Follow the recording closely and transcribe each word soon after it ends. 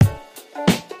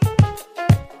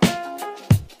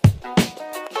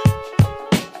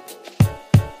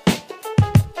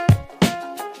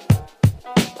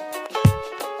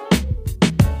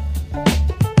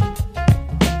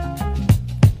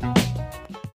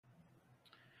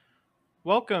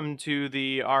Welcome to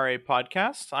the RA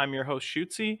podcast. I'm your host,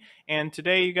 Shootsy, and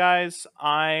today, you guys,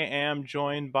 I am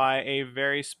joined by a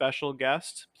very special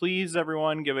guest. Please,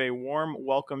 everyone, give a warm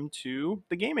welcome to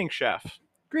the Gaming Chef.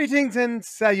 Greetings and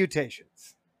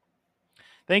salutations.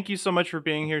 Thank you so much for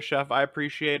being here, Chef. I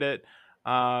appreciate it.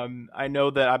 I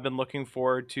know that I've been looking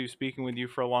forward to speaking with you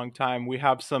for a long time. We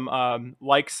have some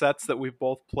like sets that we've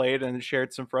both played and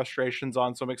shared some frustrations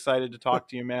on, so I'm excited to talk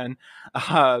to you, man.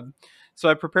 Uh, so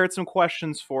I prepared some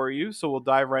questions for you, so we'll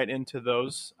dive right into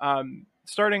those.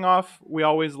 Starting off, we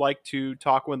always like to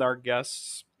talk with our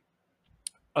guests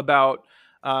about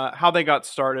how they got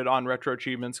started on retro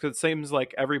achievements because it seems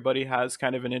like everybody has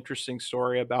kind of an interesting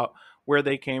story about where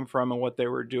they came from and what they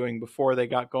were doing before they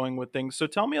got going with things. So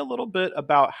tell me a little bit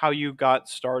about how you got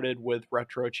started with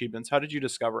retro achievements. How did you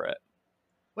discover it?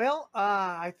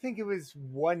 I think it was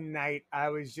one night I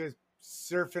was just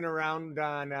surfing around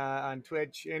on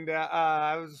Twitch, and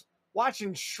I was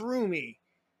watching Shroomy,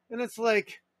 and it's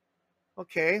like,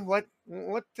 okay, what's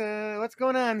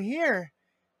going on here?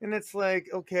 And it's like,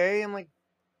 okay, I'm like,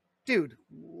 dude,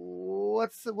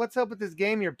 what's up with this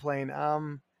game you're playing?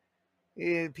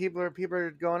 People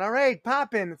are going, all right,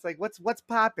 popping. It's like, what's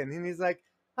popping? And he's like,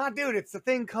 oh, dude, it's a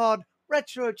thing called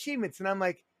retro achievements. And I'm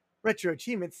like, retro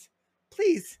achievements?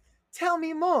 Please tell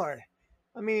me more.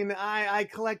 I mean, I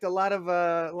collect a lot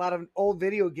of old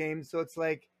video games, so it's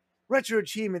like retro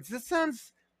achievements. This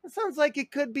sounds like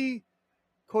it could be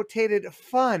quotated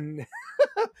fun.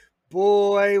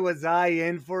 Boy, was I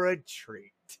in for a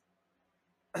treat.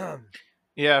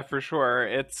 Yeah, for sure.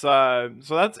 It's so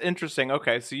that's interesting.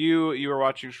 Okay, so you were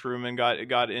watching Shroom and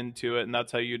got into it, and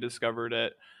that's how you discovered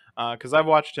it. Because I've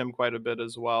watched him quite a bit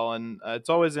as well, and it's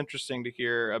always interesting to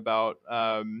hear about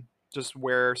just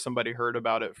where somebody heard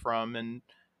about it from. And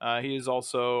he is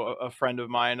also a friend of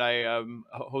mine. I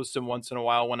host him once in a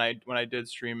while when I did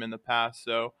stream in the past.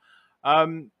 So,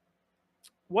 um,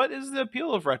 what is the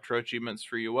appeal of retro achievements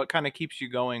for you? What kind of keeps you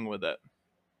going with it?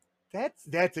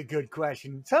 That's a good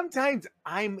question. Sometimes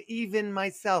I'm even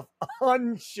myself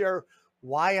unsure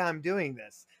why I'm doing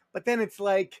this. But then it's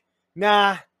like,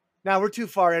 nah, we're too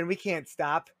far in. We can't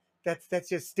stop. That's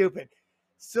just stupid.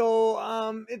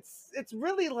 So it's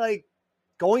really like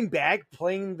going back,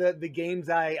 playing the games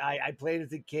I played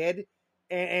as a kid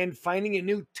and finding a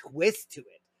new twist to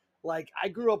it. Like I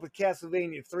grew up with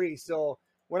Castlevania 3, so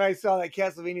when I saw that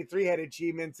Castlevania 3 had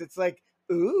achievements, it's like,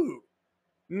 ooh,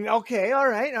 okay, all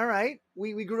right.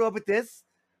 We grew up with this.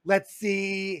 Let's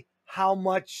see how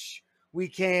much we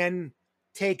can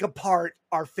take apart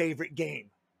our favorite game.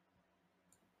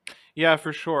 Yeah,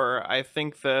 for sure. I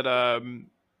think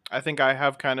I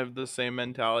have kind of the same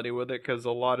mentality with it because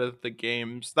a lot of the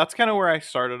games that's kind of where I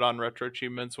started on retro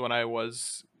achievements when I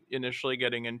was initially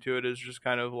getting into it is just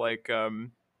kind of like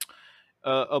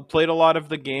played a lot of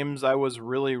the games I was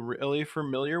really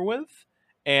familiar with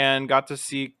and got to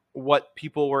see what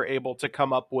people were able to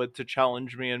come up with to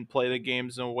challenge me and play the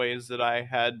games in ways that I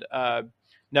had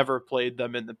never played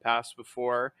them in the past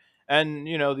before. And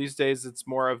these days it's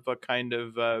more of a kind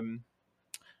of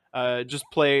just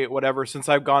play whatever. Since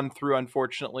I've gone through,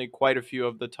 unfortunately, quite a few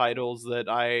of the titles that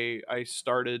I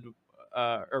started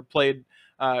or played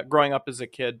growing up as a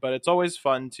kid. But it's always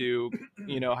fun to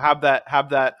have that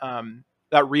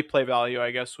replay value.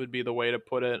 I guess would be the way to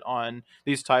put it on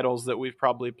these titles that we've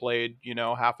probably played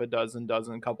half a dozen,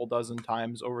 couple dozen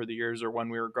times over the years or when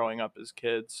we were growing up as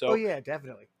kids. Oh So yeah,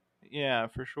 definitely. yeah,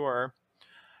 for sure.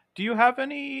 Do you have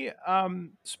any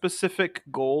specific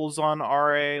goals on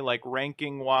RA, like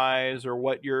ranking wise, or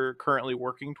what you're currently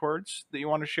working towards that you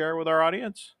want to share with our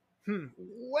audience?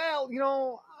 Well,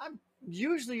 I'm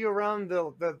usually around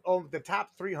the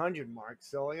top 300 mark.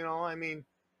 So I mean,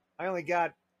 I only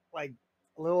got like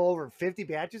a little over 50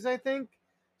 batches, I think.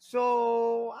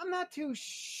 So I'm not too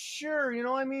sure.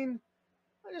 I mean,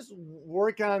 I just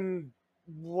work on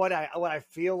what I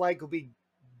feel like will be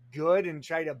good and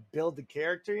try to build the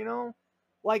character.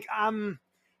 Like I'm.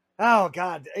 Oh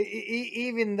God!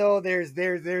 Even though there's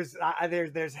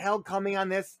hell coming on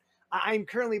this, I'm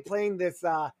currently playing this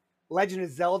Legend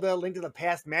of Zelda: Link to the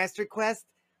Past Master Quest.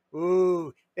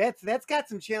 Ooh, that's got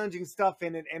some challenging stuff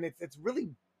in it, and it's really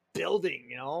building.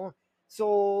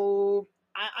 So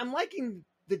I'm liking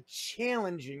the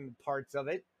challenging parts of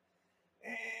it.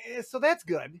 So that's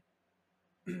good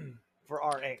for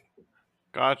RA.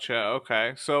 Gotcha.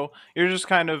 Okay, so you're just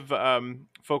kind of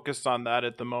focused on that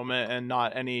at the moment, and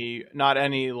not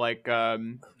any like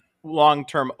long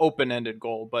term open ended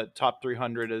goal, but top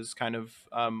 300 is kind of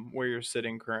where you're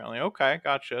sitting currently. Okay,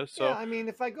 gotcha. Yeah, So I mean,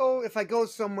 if I go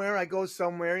somewhere, I go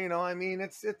somewhere. I mean,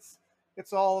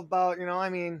 it's all about. I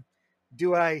mean,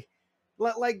 do I?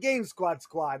 like Game Squad.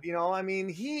 You know, I mean,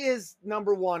 he is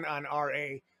number one on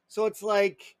RA. So it's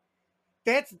like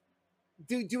that's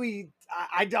do we?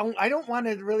 I don't want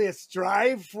to really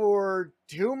strive for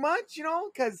too much, you know,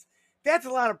 because that's a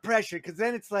lot of pressure. Because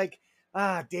then it's like,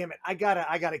 damn it, I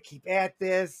gotta keep at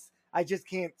this. I just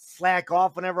can't slack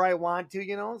off whenever I want to,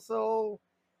 you know. So,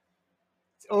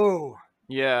 oh,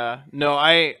 Yeah. No,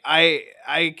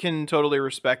 I can totally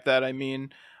respect that. I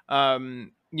mean,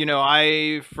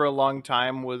 I for a long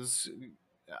time was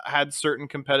had certain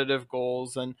competitive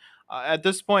goals, and at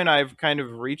this point I've kind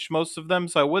of reached most of them,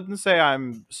 so I wouldn't say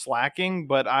I'm slacking,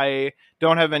 but I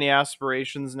don't have any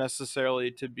aspirations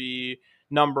necessarily to be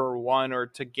number 1 or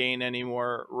to gain any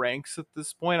more ranks at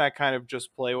this point. I kind of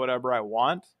just play whatever I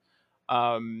want.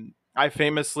 I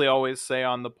famously always say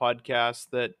on the podcast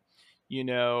that,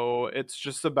 it's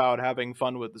just about having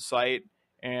fun with the site.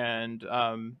 And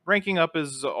ranking up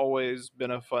has always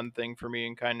been a fun thing for me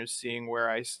and kind of seeing where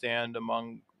I stand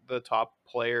among the top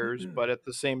players. But at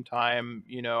the same time,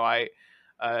 I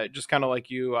just kind of like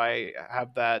you, I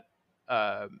have that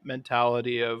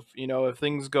mentality of, if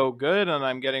things go good and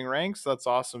I'm getting ranks, that's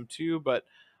awesome too. But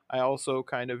I also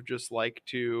kind of just like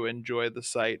to enjoy the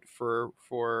site for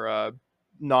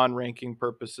non-ranking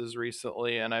purposes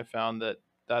recently, and I found that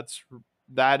that's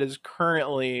that is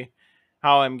currently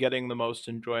how I'm getting the most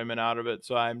enjoyment out of it.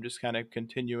 So I'm just kind of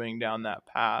continuing down that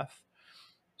path.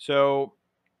 So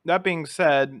that being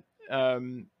said,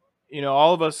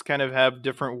 all of us kind of have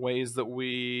different ways that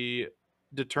we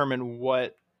determine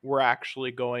what we're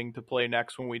actually going to play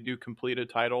next when we do complete a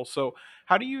title. So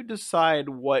how do you decide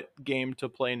what game to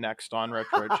play next on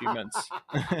Retro Achievements?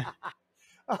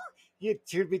 you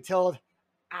should be told.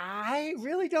 I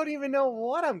really don't even know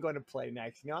what I'm going to play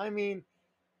next. You know, I mean,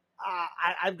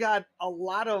 I've got a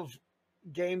lot of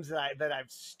games that I've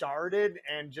started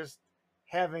and just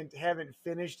haven't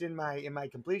finished in my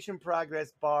completion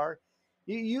progress bar.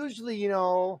 Usually, you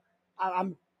know,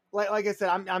 I'm like I said,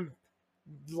 I'm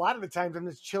a lot of the times I'm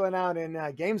just chilling out in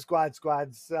Game Squad's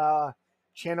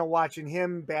channel watching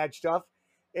him badge stuff.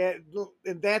 And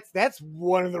that's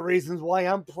one of the reasons why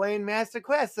I'm playing Master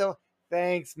Quest. So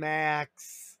thanks,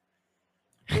 Max.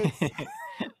 It's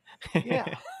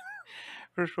yeah.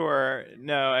 For sure.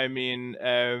 No, I mean,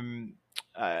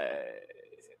 uh,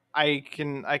 I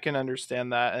can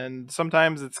understand that, and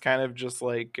sometimes it's kind of just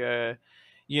like,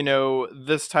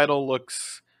 this title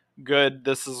looks good.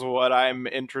 This is what I'm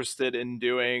interested in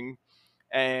doing,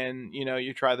 and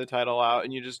you try the title out,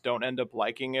 and you just don't end up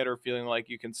liking it or feeling like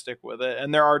you can stick with it.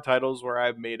 And there are titles where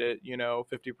I've made it, 50%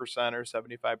 or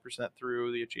 75%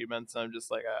 through the achievements, and I'm just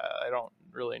like, I don't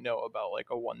really know about like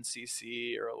a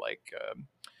 1cc or like.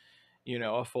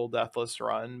 A full deathless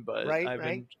run, but Right, I've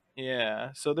right. been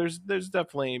yeah. So there's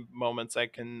definitely moments I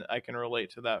can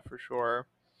relate to that for sure.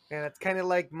 And it's kind of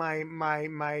like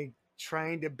my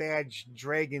trying to badge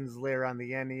Dragon's Lair on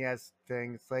the NES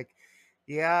thing. It's like,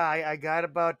 yeah, I got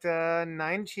about 9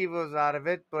 chivos out of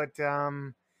it, but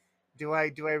do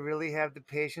I really have the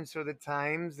patience or the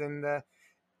times? And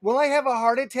will I have a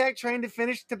heart attack trying to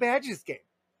finish the badges game?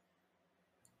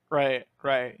 Right,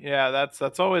 right. Yeah,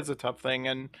 that's always a tough thing,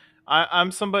 and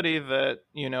I'm somebody that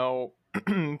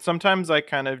sometimes I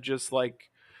kind of just like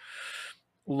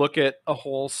look at a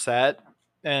whole set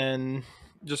and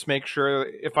just make sure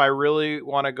if I really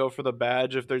want to go for the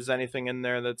badge, if there's anything in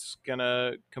there that's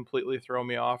gonna completely throw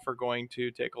me off or going to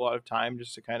take a lot of time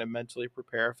just to kind of mentally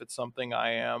prepare if it's something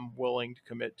I am willing to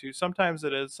commit to. Sometimes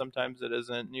it is, sometimes it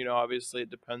isn't. Obviously it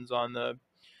depends on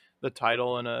the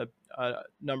title and a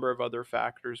number of other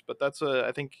factors. But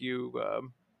I think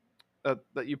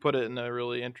that you put it in a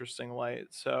really interesting light.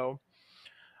 So,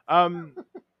 um,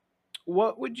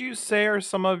 what would you say are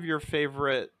some of your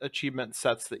favorite achievement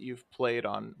sets that you've played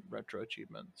on Retro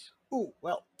Achievements? Ooh,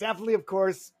 well, definitely, of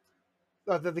course,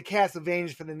 the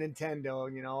Castlevania for the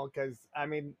Nintendo. You know, because I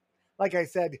mean, like I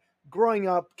said, growing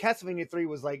up, Castlevania 3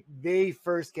 was like the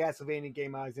first Castlevania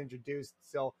game I was introduced.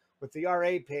 So with the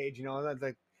RA page, you know, that's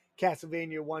like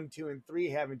Castlevania 1, 2, and 3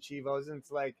 having Chivos, and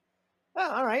it's like,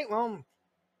 oh, all right, well,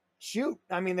 shoot.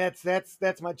 I mean, that's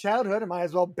my childhood. I might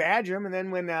as well badger him. And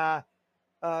then when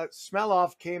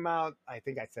Smeloff came out, I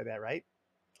think I said that right.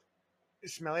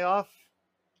 Smelioff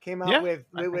came out Yeah, with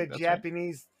I think with that's right.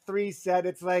 Japanese 3 set.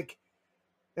 It's like,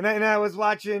 and I was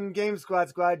watching Game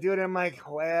Squad do it. And I'm like,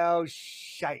 well,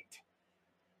 shite.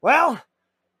 Well,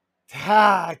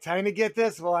 time to get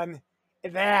this one.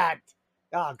 That.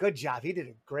 Oh, good job. He did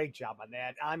a great job on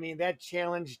that. I mean, that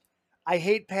challenged. I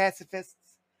hate pacifists,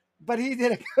 but he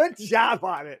did a good job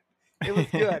on it. It was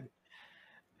good.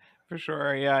 For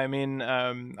sure, yeah. I mean,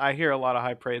 I hear a lot of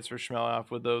high praise for Schmelhoff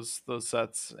with those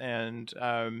sets, and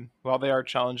while they are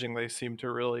challenging, they seem to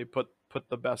really put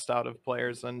the best out of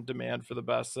players and demand for the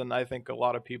best. And I think a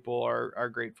lot of people are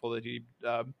grateful that he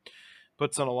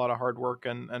puts in a lot of hard work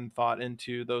and thought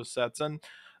into those sets. And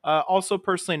also,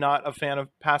 personally, not a fan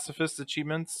of pacifist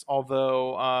achievements,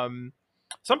 although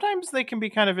sometimes they can be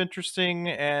kind of interesting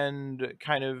and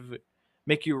kind of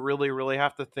make you really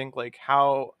have to think like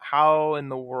how in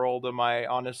the world am I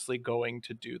honestly going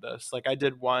to do this. Like I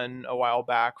did one a while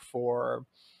back for,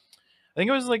 I think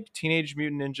it was like Teenage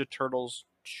Mutant Ninja Turtles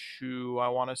 2, I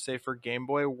want to say, for Game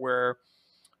Boy, where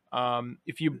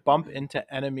if you bump into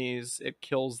enemies it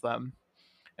kills them.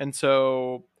 And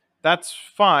so that's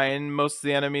fine. Most of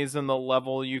the enemies in the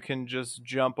level you can just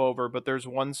jump over, but there's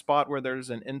one spot where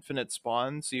there's an infinite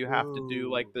spawn, so you have to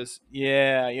do like Ooh. this,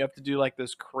 yeah, you have to do like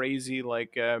this crazy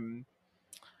like uh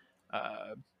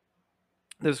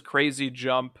this crazy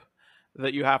jump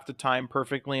that you have to time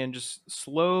perfectly and just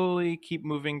slowly keep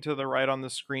moving to the right on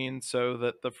the screen so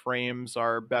that the frames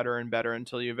are better and better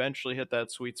until you eventually hit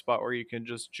that sweet spot where you can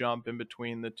just jump in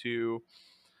between the two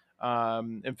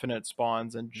infinite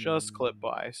spawns and just clip Hmm.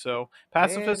 by. So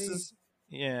pacifist Very, is,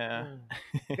 yeah.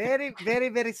 uh,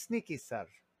 very sneaky, sir.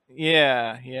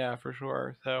 Yeah, for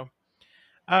sure. So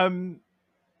um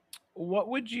what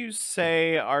would you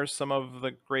say are some of the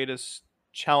greatest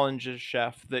challenges,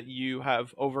 chef, that you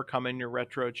have overcome in your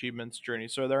retro achievements journey?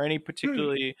 So are there any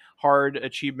particularly hard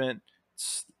achievements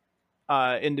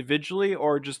individually,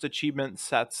 or just achievement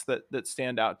sets that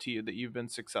stand out to you that you've been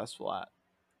successful at?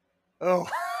 Oh,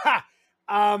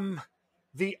 um,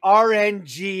 the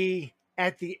RNG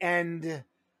at the end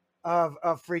of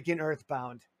freaking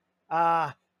Earthbound.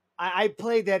 I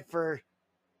played that for,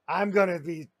 I'm gonna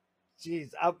be,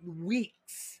 geez,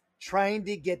 weeks trying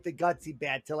to get the gutsy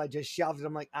bat till I just shelved it.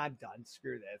 I'm like, I'm done.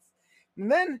 Screw this.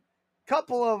 And then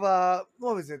couple of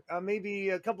what was it? Maybe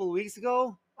a couple of weeks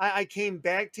ago, I came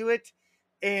back to it,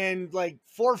 and like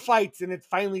 4 fights, and it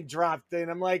finally dropped. And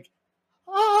I'm like,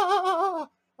 oh,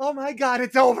 oh my god,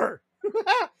 it's over.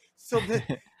 so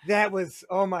that was,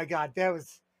 oh my god, that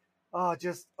was, oh,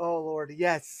 just, oh Lord,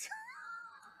 yes.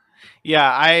 Yeah,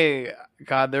 I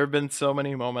God, there have been so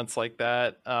many moments like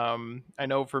that. I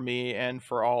know for me and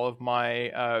for all of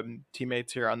my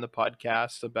teammates here on the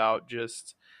podcast about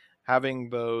just having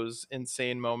those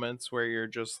insane moments where you're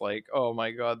just like, "Oh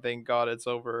my God, thank God it's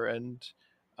over," and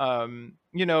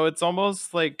it's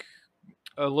almost like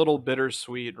a little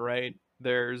bittersweet, right?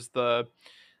 There's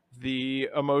the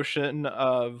emotion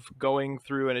of going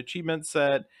through an achievement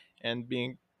set and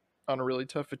being on a really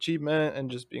tough achievement and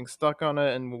just being stuck on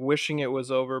it and wishing it was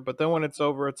over. But then when it's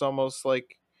over, it's almost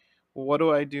like, what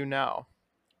do I do now?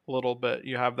 A little bit.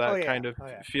 You have Oh that yeah, kind of oh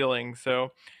yeah. feeling. So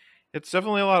it's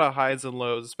definitely a lot of highs and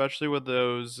lows, especially with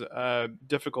those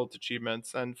difficult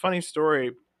achievements. And funny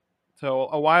story. So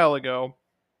a while ago,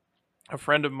 a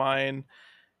friend of mine,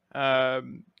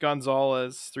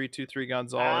 Gonzalez, 323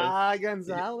 Gonzalez.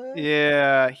 Gonzalez.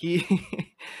 Yeah, he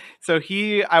so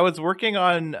he I was working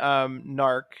on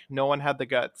Narc, No One Had the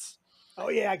Guts. Oh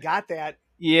yeah, I got that.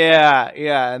 Yeah,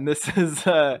 and this is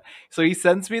so he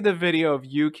sends me the video of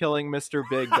you killing Mr.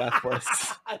 Big Deathless.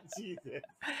 Jesus.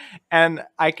 And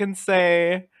I can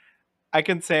say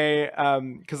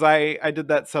cuz I did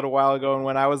that set a while ago, and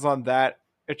when I was on that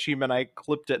achievement I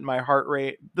clipped it in my heart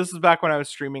rate. This is back when I was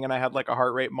streaming and I had like a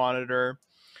heart rate monitor,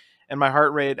 and my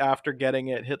heart rate after getting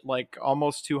it hit like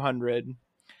almost 200,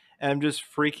 and I'm just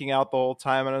freaking out the whole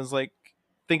time. And I was like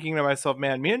thinking to myself,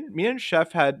 man, me and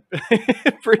Chef had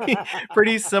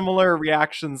pretty similar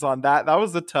reactions on that. That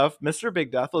was a tough. Mr.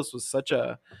 Big Deathless was such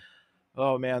a,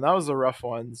 oh man, that was a rough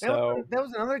one. So That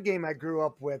was another game I grew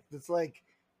up with. It's like,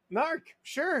 Narc,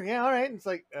 sure, yeah, all right. And it's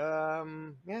like,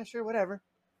 yeah, sure, whatever.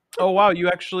 oh wow, you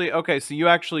actually, okay, so you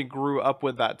actually grew up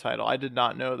with that title. I did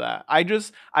not know that.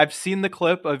 I've seen the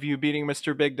clip of you beating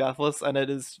Mr. Big Deathless, and it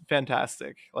is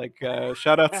fantastic. Like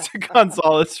shout outs to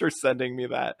Gonzalez for sending me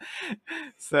that. I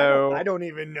So don't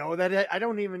even know that. I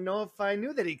don't even know if I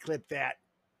knew that he clipped that.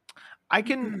 I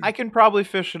can probably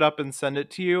fish it up and send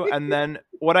it to you, and then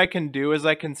what I can do is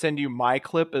I can send you my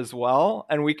clip as well,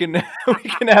 and we can we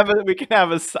can have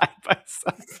a side by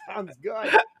side. Sounds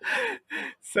good.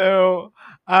 So,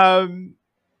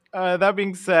 that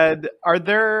being said,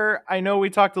 I know we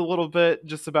talked a little bit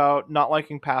just about not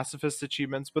liking pacifist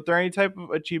achievements, but there any type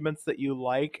of achievements that you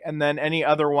like, and then any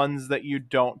other ones that you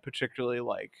don't particularly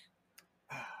like?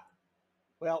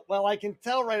 Well, I can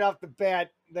tell right off the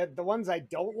bat that the ones I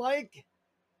don't like,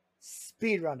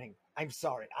 speed running. I'm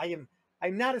sorry.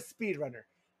 I'm not a speed runner.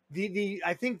 The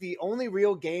I think the only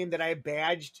real game that I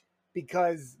badged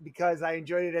because I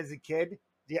enjoyed it as a kid.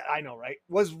 Yeah, I know, right?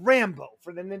 Was Rambo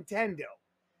for the Nintendo.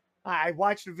 I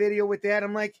watched a video with that.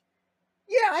 I'm like,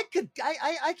 yeah,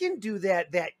 I can do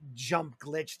that jump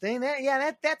glitch thing.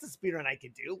 That's a speedrun I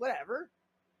could do. Whatever.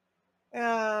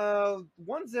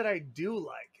 Ones that I do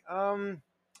like.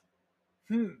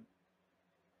 Hmm,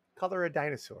 Color a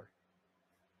Dinosaur.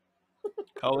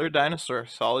 Color dinosaur,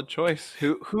 solid choice.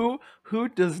 Who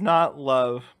does not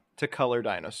love to color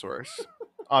dinosaurs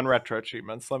on retro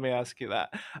achievements? Let me ask you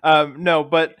that. No,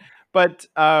 but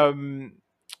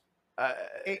uh,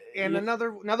 And y-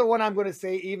 another one I'm going to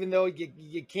say, even though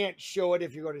you can't show it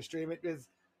if you're going to stream it, is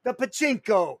the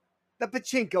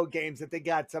pachinko games that they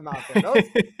got some out there.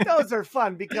 Those are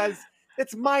fun because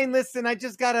it's mindless and I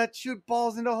just gotta shoot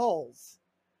balls into holes.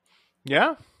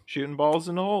 yeah, shooting balls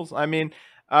in holes. I mean,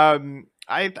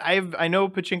 I know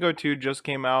Pachinko 2 just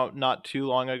came out not too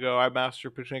long ago. I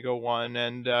mastered Pachinko 1,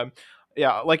 and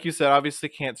yeah, like you said, obviously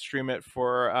can't stream it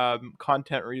for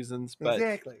content reasons, but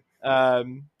Exactly.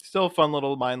 still a fun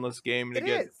little mindless game to It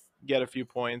is. get a few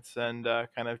points and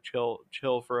kind of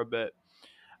chill for a bit.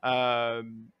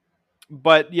 Um,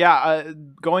 but yeah,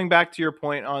 going back to your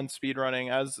point on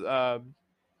speedrunning,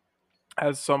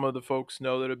 as some of the folks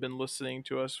know that have been listening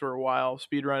to us for a while,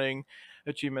 speedrunning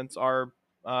achievements are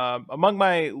among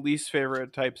my least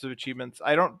favorite types of achievements.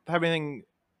 I don't have anything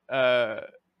uh,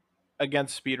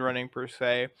 against speedrunning per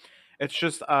se. It's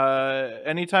just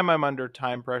anytime I'm under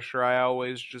time pressure, I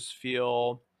always just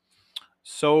feel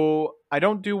so I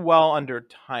don't do well under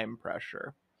time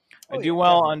pressure. I Oh do yeah,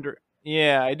 well definitely. under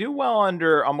yeah, I do well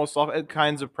under almost all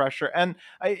kinds of pressure. And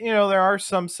there are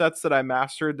some sets that I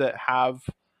mastered that have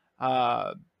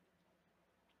uh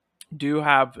do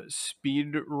have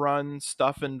speed run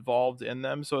stuff involved in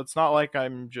them. So it's not like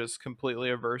I'm just completely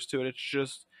averse to it. It's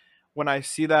just when I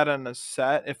see that in a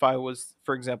set, if I was,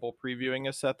 for example, previewing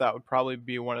a set, that would probably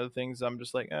be one of the things I'm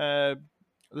just like,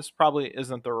 this probably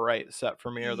isn't the right set for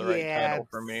me or the right Yeah, title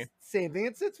for me. same thing.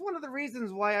 It's one of the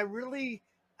reasons why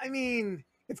I mean,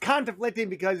 it's conflicting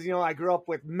because I grew up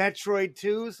with Metroid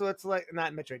 2, so it's like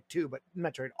not Metroid 2, but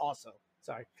Metroid also.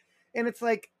 Sorry. And it's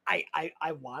like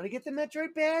I want to get the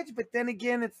Metroid badge, but then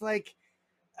again, it's like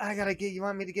I gotta get. You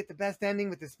want me to get the best ending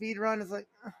with the speed run? It's like,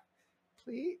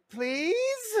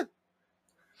 please.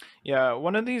 Yeah,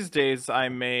 one of these days I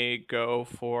may go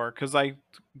for because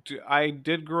I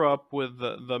did grow up with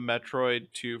the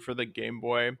Metroid 2 for the Game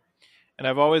Boy, and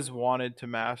I've always wanted to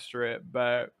master it,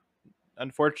 but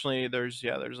unfortunately there's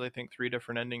I think three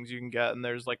different endings you can get, and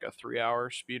there's like a 3 hour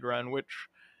speed run, which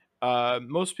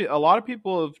a lot of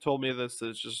people have told me this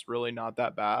is just really not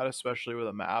that bad, especially with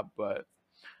a map, but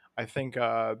I think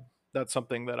that's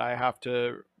something that I have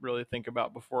to really think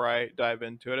about before I dive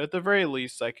into it. At the very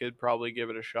least, I could probably give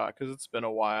it a shot because it's been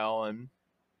a while, and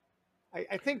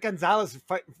I think Gonzalez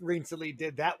recently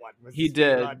did that one was the he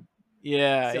speed did. run.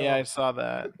 Yeah, I So saw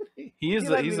that. he, he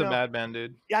let me He's a know. madman,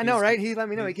 dude. Yeah, I know, right? He let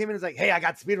me know. He He's came in and was like, "Hey, I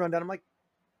got speed run done." I'm like,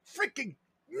 "Freaking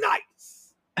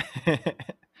nice!"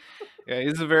 yeah,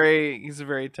 he's a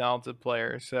very talented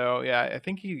player. So yeah, I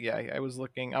think I was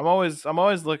looking. I'm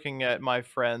always looking at my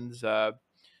friends'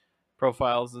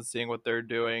 profiles and seeing what they're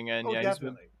doing. And Oh, yeah,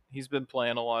 definitely, he's been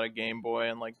playing a lot of Game Boy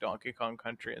and like Donkey Kong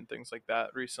Country and things like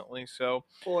that recently. So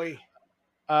boy.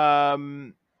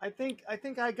 um, I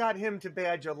think I got him to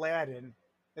badge Aladdin,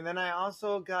 and then I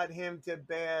also got him to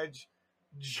badge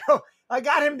Joe. I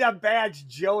got him to badge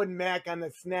Joe and Mac on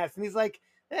the SNES, and he's like,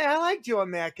 "Hey, I like Joe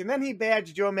and Mac." And then he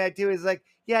badged Joe and Mac too. He's like,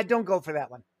 "Yeah, don't go for that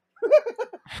one."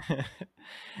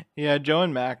 yeah, Joe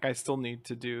and Mac. I still need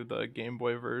to do the Game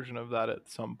Boy version of that at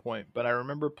some point. But I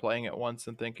remember playing it once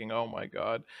and thinking, "Oh my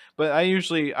god!" But I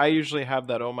usually have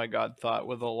that "Oh my god" thought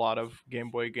with a lot of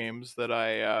Game Boy games that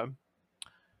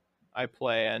I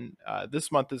play. And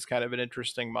this month is kind of an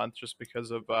interesting month just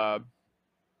because of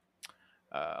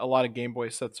a lot of Game Boy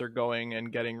sets are going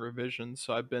and getting revisions.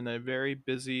 So I've been a very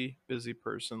busy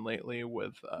person lately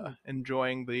with Hmm,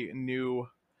 enjoying the new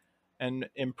and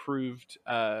improved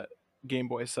Game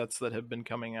Boy sets that have been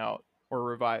coming out, or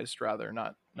revised rather,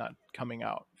 not coming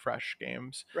out fresh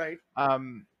games. right.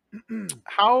 Um,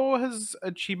 how has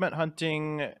achievement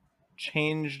hunting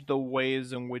changed the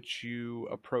ways in which you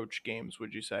approach games?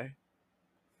 Would you say?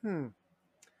 Hmm.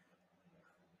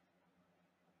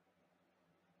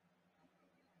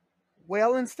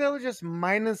 Well, instead of just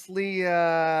mindlessly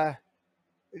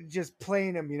just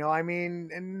playing them, I mean,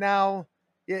 and now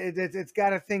it's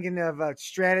got to thinking of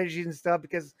strategies and stuff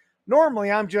because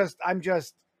normally I'm just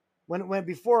when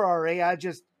before RA I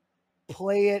just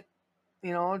play it,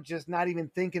 just not even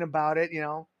thinking about it,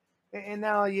 and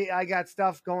now I got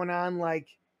stuff going on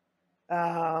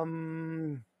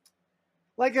um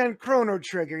like on Chrono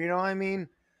Trigger. I mean,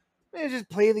 just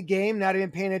play the game, not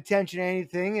even paying attention to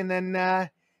anything, and then and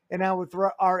now with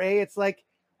RA, it's like,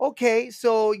 okay,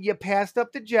 so you passed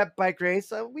up the jet bike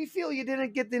race. We feel you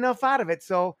didn't get enough out of it,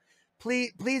 so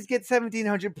please get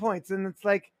 1,700 points. And it's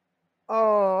like,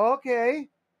 oh, okay,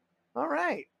 all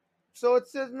right. So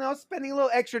it's spending a little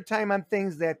extra time on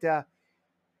things that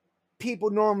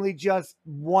people normally just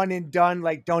one and done,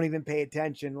 like don't even pay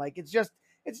attention. Like it's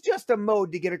just a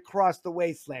mode to get across the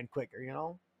wasteland quicker.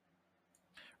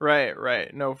 Right,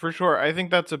 right. No, for sure. I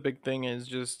think that's a big thing is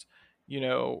just,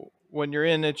 when you're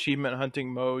in achievement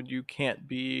hunting mode, you can't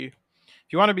be, if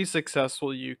you want to be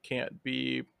successful, you can't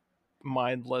be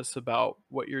mindless about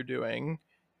what you're doing.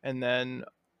 And then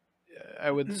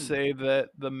I would say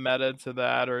that the meta to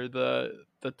that, or the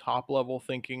top level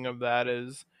thinking of that,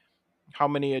 is how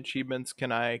many achievements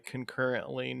can I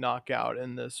concurrently knock out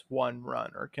in this one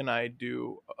run, or can I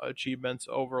do achievements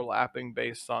overlapping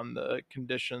based on the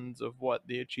conditions of what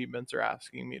the achievements are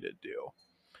asking me to do.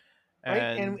 Right?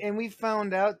 And And and we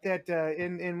found out that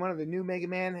in one of the new Mega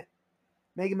Man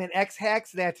X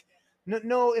hacks that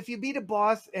no, if you beat a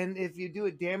boss and if you do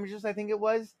it damages, I think it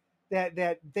was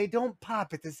that they don't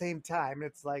pop at the same time.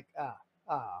 It's like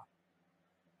ah.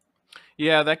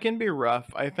 yeah, that can be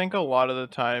rough. I think a lot of the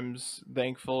times,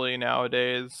 thankfully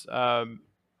nowadays,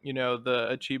 the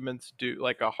achievements do,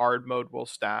 like, a hard mode will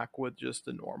stack with just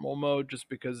the normal mode, just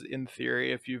because in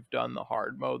theory, if you've done the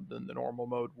hard mode, then the normal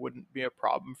mode wouldn't be a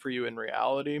problem for you in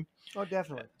reality. Oh,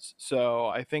 definitely. So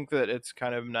I think that it's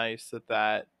kind of nice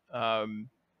that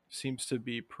seems to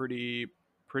be pretty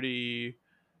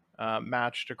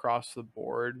matched across the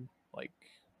board. Like,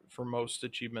 for most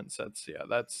achievement sets, yeah,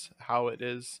 that's how it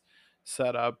is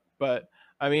set up. But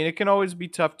I mean, it can always be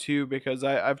tough too, because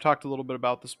I've talked a little bit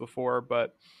about this before,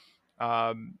 but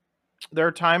um, there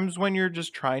are times when you're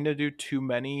just trying to do too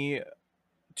many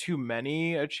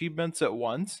achievements at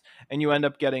once, and you end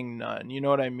up getting none. You know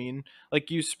what I mean? Like,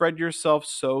 you spread yourself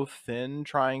so thin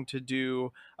trying to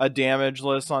do a damage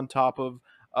list on top of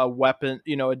a weapon,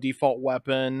 a default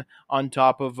weapon, on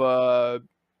top of a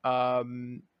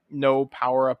no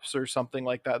power ups or something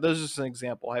like that. This is just an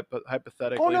example, Oh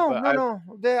hypothetically, no, but no,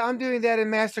 no. I'm doing that in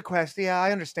Master Quest. Yeah,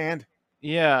 I understand.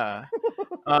 yeah.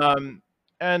 Um,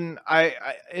 and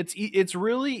it's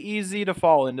really easy to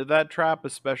fall into that trap,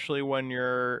 especially when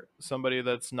you're somebody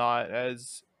that's not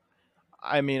as,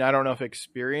 I mean, I don't know if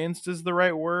experienced is the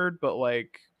right word, but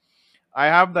like, I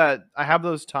have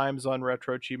those times on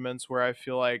retro achievements where I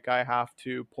feel like I have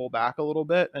to pull back a little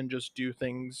bit and just do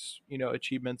things,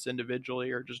 achievements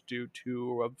individually, or just do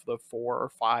two of the four or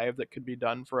five that could be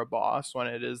done for a boss when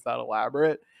it is that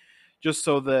elaborate, just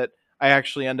so that I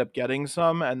actually end up getting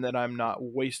some, and then I'm not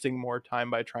wasting more time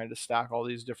by trying to stack all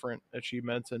these different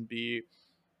achievements and be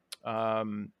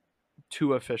um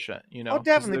too efficient, Oh, because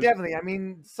definitely, there's, definitely. I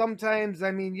mean, sometimes,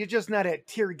 I mean, you're just not at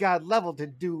tier god level to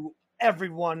do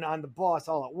everyone on the boss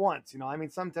all at once. I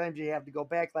mean, sometimes you have to go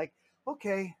back, like,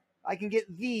 okay, I can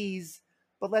get these,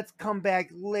 but let's come back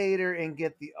later and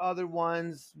get the other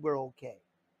ones. We're okay.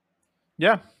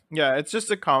 yeah, yeah, it's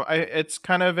just it's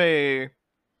kind of a,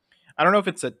 I don't know if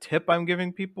it's a tip I'm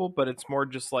giving people, but it's more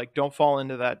just like, don't fall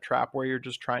into that trap where you're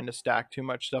just trying to stack too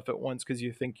much stuff at once because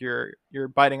you think you're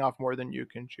biting off more than you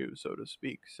can chew, so to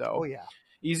speak. Oh So yeah,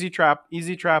 easy trap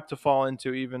to fall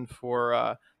into, even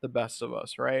for the best of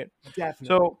us, right? definitely.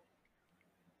 So,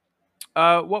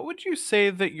 what would you say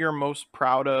that you're most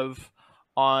proud of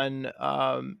on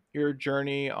your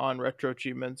journey on retro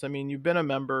achievements? I mean, you've been a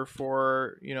member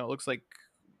for, it looks like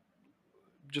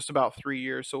just about 3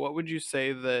 years. So, what would you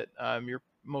say that you're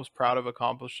most proud of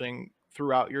accomplishing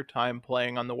throughout your time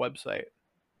playing on the website?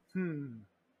 Hmm.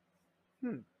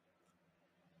 Hmm.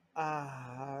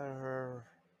 Uh,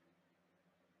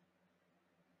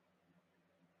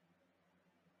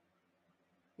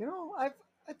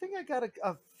 I think I got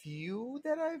a few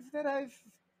that I've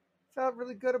felt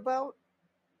really good about.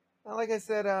 Like I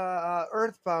said,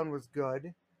 Earthbound was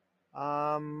good.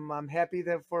 I'm happy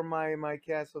that for my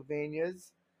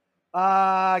Castlevanias.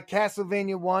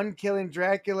 Castlevania One, killing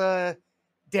Dracula,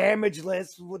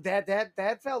 damageless.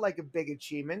 That felt like a big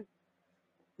achievement.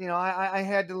 I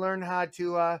had to learn how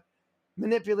to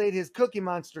manipulate his Cookie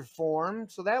Monster form,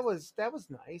 so that was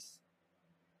nice.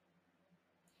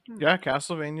 Hmm. Yeah,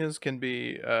 Castlevanias can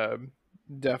be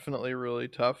definitely really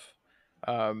tough.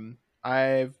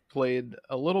 I've played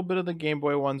a little bit of the Game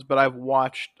Boy ones, but I have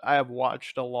watched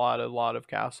a lot of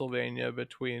Castlevania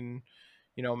between,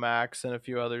 Max and a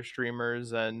few other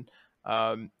streamers, and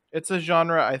it's a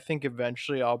genre I think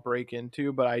eventually I'll break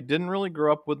into, but I didn't really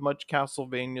grow up with much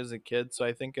Castlevania as a kid, so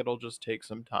I think it'll just take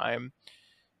some time.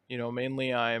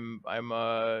 Mainly I'm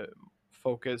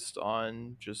focused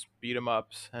on just beat 'em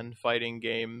ups and fighting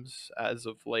games as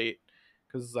of late,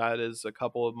 because that is a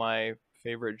couple of my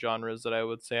favorite genres that I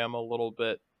would say I'm a little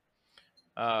bit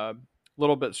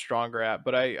stronger at.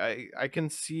 But I can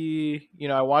see,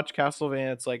 I watch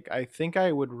Castlevania. It's like I think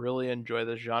I would really enjoy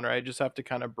this genre. I just have to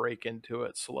kind of break into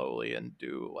it slowly and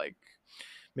do like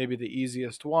maybe the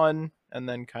easiest one, and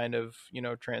then kind of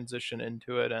transition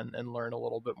into it and learn a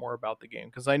little bit more about the game,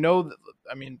 because I know that,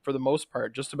 I mean, for the most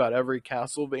part, just about every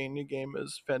Castlevania game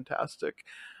is fantastic.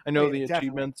 I Oh know yeah, the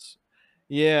definitely. achievements.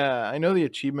 Yeah, I know the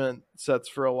achievement sets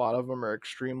for a lot of them are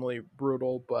extremely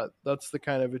brutal, but that's the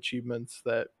kind of achievements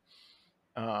that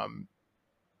um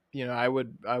I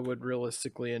would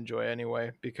realistically enjoy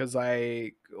anyway, because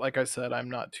like I said, I'm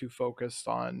not too focused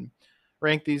on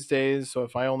rank these days. So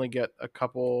if I only get a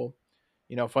couple,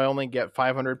 if I only get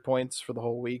 500 points for the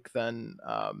whole week, then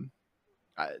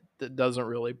it doesn't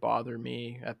really bother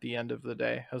me at the end of the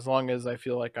day, as long as I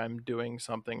feel like I'm doing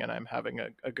something and I'm having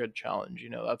a good challenge.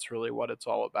 That's really what it's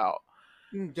all about.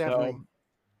 Definitely. So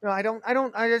No, I don't.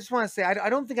 I just want to say I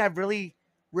don't think I've really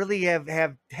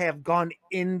have gone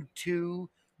into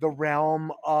the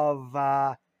realm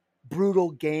of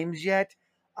brutal games yet.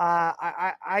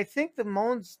 I think the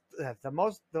most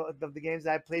of the games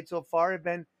I've played so far have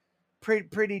been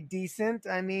pretty decent.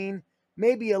 I mean,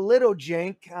 maybe a little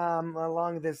jank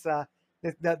along this the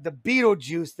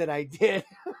Beetlejuice that I did.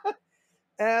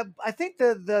 I think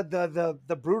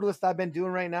the brutalist I've been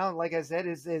doing right now, like I said,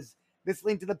 is this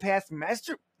Link to the Past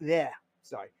Master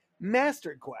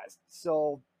Quest.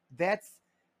 So that's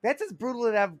that's as brutal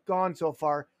as I've gone so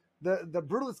far. The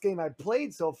brutalist game I've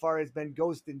played so far has been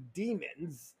Ghost and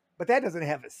Demons, but that doesn't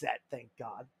have a set, thank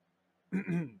God.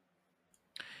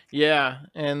 yeah,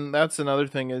 and that's another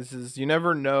thing is you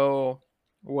never know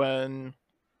when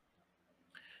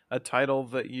a title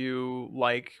that you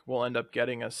like will end up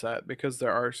getting a set, because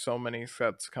there are so many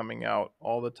sets coming out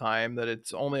all the time that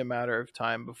it's only a matter of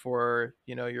time before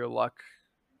you're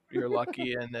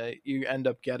lucky, and you end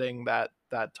up getting that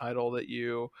title that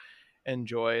you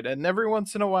enjoyed. And every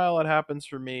once in a while it happens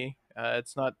for me.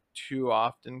 It's not too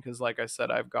often, because like I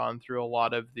said, I've gone through a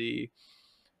lot of the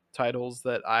titles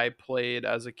that I played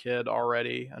as a kid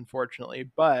already, unfortunately.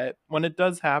 But when it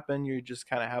does happen, you just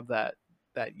kind of have that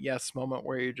yes moment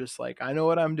where you're just like, I know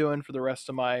what I'm doing for the rest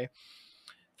of my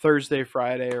Thursday,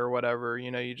 Friday, or whatever.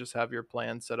 You just have your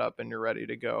plan set up and you're ready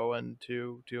to go and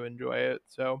to enjoy it.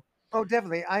 So Oh,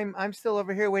 definitely. I'm still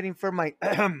over here waiting for my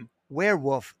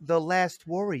Werewolf: The Last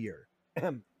Warrior.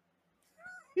 that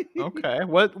okay,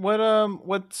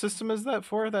 what system is that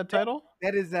for, that title?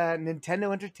 that is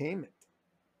Nintendo Entertainment.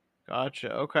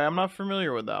 Gotcha. Okay, I'm not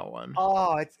familiar with that one.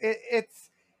 Oh, it's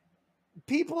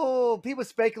people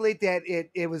speculate that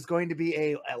it was going to be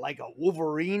a like a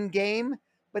Wolverine game,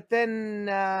 but then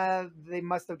they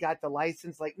must have got the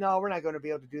license. Like, no, we're not going to be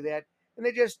able to do that, and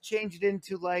they just changed it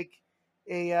into like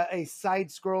a side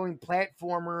scrolling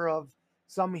platformer of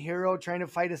some hero trying to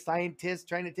fight a scientist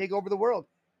trying to take over the world,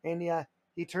 and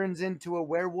he turns into a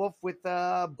werewolf with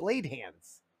blade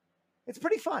hands. It's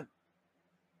pretty fun,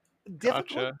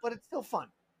 difficult, Gotcha. but it's still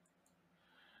fun.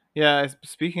 Yeah,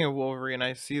 speaking of Wolverine,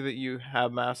 I see that you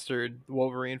have mastered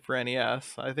Wolverine for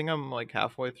NES. I think I'm like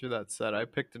halfway through that set. I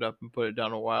picked it up and put it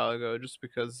down a while ago, just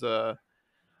because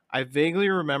I vaguely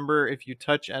remember if you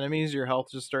touch enemies, your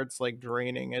health just starts like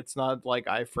draining. It's not like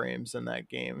iframes in that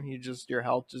game. Your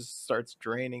health just starts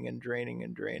draining and draining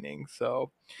and draining.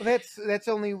 So Well, that's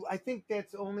only I think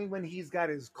that's only when he's got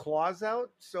his claws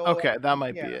out. So okay, that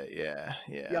might yeah, be it. Yeah,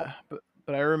 yep. yeah.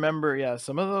 But I remember, yeah,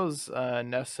 some of those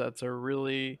nest sets are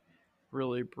really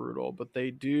brutal, but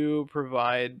they do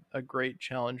provide a great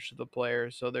challenge to the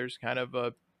player. So there's kind of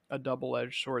a double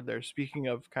edged sword there. Speaking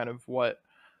of kind of what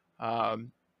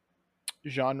um,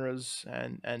 genres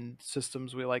and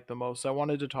systems we like the most, I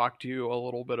wanted to talk to you a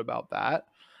little bit about that.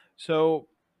 So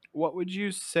what would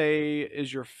you say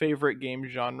is your favorite game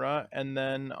genre? And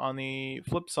then on the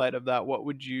flip side of that, what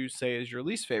would you say is your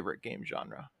least favorite game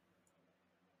genre?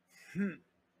 Hmm.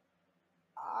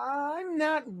 I'm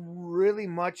not really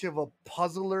much of a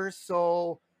puzzler,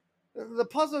 so the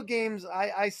puzzle games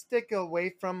I stick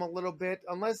away from a little bit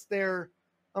unless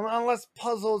unless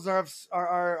puzzles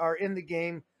are in the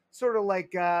game, sort of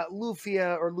like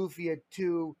Lufia or Lufia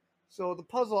 2. So the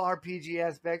puzzle RPG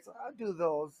aspects, I'll do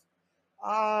those.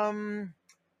 Um,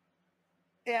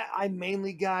 Yeah, I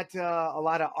mainly got a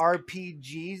lot of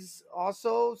RPGs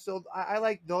also, so I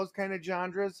like those kind of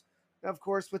genres. Of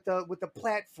course, with the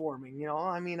platforming,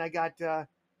 I mean, I got the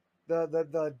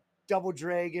Double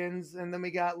Dragons, and then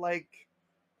we got like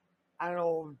I don't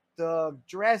know, the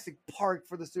Jurassic Park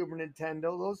for the Super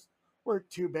Nintendo. Those weren't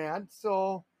too bad.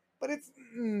 So, but it's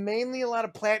mainly a lot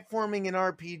of platforming and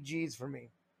RPGs for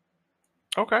me.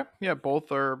 Okay, yeah,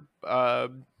 both are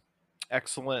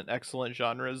excellent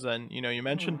genres. And you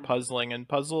mentioned Hmm. puzzling, and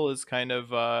puzzle is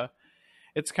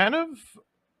it's kind of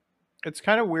it's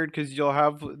kind of weird because you'll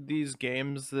have these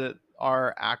games that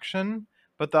are action,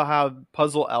 but they'll have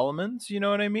puzzle elements. You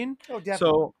know what I mean? Oh,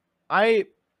 definitely. So I,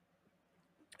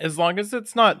 as long as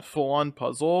it's not full on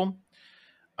puzzle,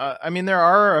 I mean, there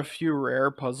are a few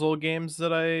rare puzzle games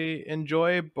that I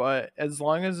enjoy, but as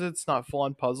long as it's not full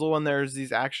on puzzle and there's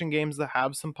these action games that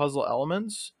have some puzzle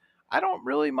elements, I don't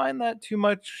really mind that too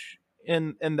much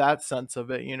in that sense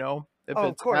of it, If Oh,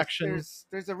 of it's course. action.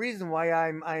 There's a reason why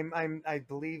I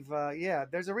believe yeah.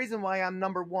 There's a reason why I'm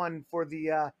number one for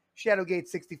the Shadowgate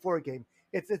 64 game.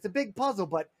 It's a big puzzle,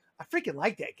 but I freaking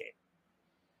like that game.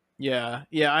 Yeah.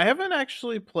 Yeah, I haven't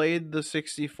actually played the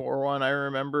 64 one. I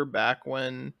remember back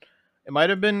when it might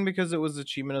have been because it was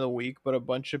achievement of the week, but a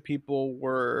bunch of people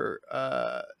were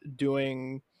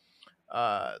doing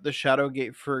the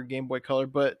Shadowgate for Game Boy Color.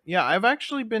 But yeah, I've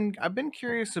been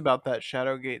curious about that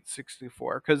Shadowgate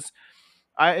 64 cuz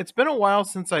I it's been a while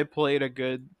since I played a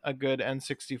good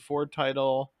N64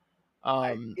 title.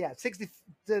 I Um yeah, 60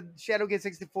 the Shadowgate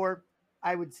 64,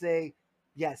 I would say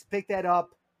yes, pick that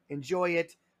up, enjoy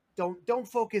it. Don't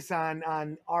focus on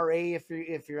RA if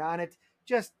you're on it.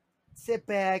 Just sit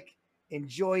back,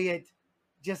 enjoy it.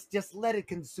 Just let it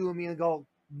consume you and go,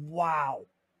 "Wow,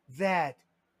 that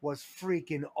was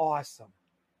freaking awesome."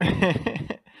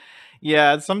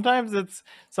 yeah, sometimes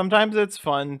it's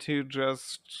fun to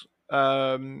just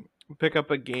pick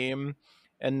up a game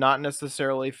and not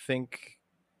necessarily think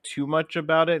too much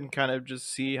about it and kind of just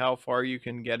see how far you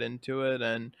can get into it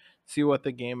and see what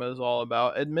the game is all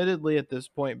about. Admittedly, at this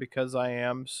point, because I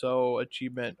am so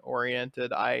achievement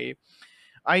oriented, I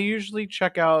usually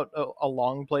check out a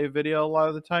long play video a lot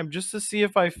of the time just to see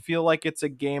if I feel like it's a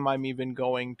game I'm even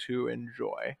going to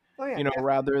enjoy. Oh yeah, definitely.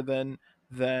 Rather than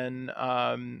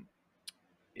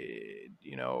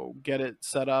get it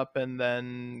set up and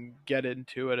then get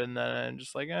into it and then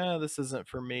just like, this isn't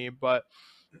for me. But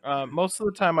most of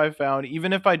the time, I found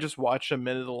even if I just watch a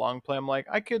minute of the long play, I'm like,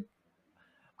 I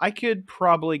could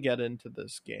probably get into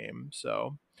this game.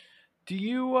 So, do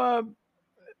you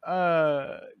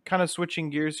kind of switching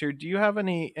gears here, do you have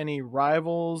any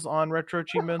rivals on retro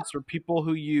achievements or people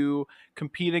who you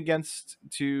compete against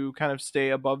to kind of stay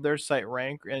above their site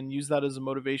rank and use that as a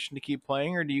motivation to keep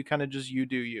playing, or do you kind of just you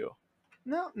do you?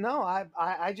 No, no,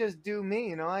 I just do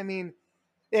me, I mean,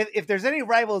 if there's any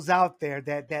rivals out there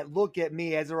that look at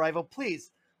me as a rival,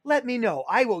 please let me know.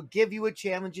 I will give you a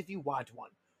challenge if you want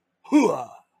one.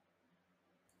 Hooah!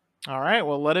 All right,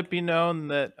 well, let it be known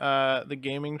that the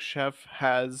gaming chef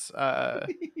has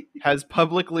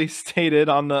publicly stated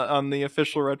on the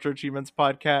official retro achievements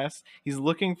podcast he's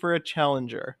looking for a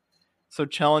challenger. So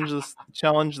challenge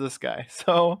this guy.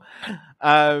 So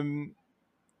um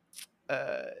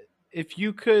uh, if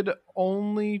you could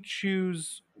only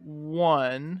choose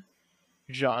one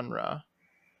genre,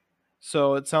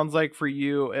 so it sounds like for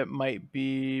you it might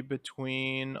be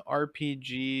between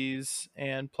RPGs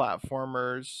and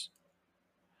platformers.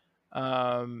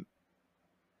 Um,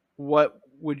 what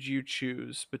would you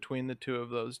choose between the two of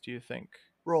those? Do you think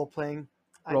Role playing.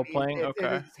 I role mean, playing? it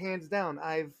Okay. is hands down.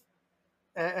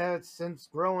 Since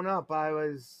growing up, I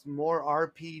was more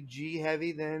RPG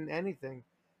heavy than anything.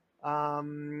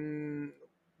 Um,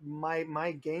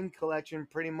 my game collection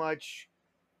pretty much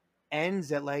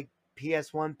ends at like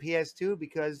PS1, PS2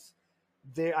 because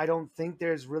there I don't think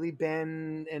there's really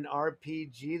been an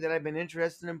RPG that I've been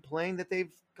interested in playing that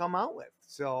they've come out with.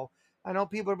 So I know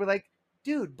people will be like,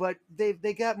 dude, but they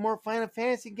got more Final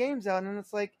Fantasy games out, and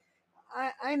it's like,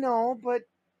 I know, but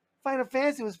Final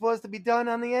Fantasy was supposed to be done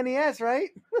on the NES,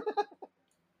 right?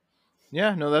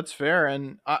 Yeah, no, that's fair.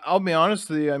 And I'll be honest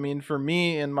with you. I mean, for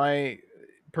me, in my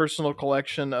personal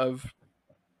collection of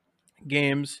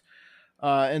games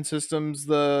and systems,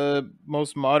 the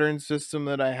most modern system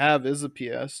that I have is a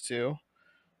PS2.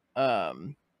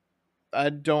 Um, I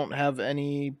don't have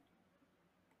any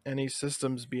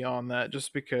systems beyond that,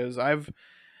 just because I've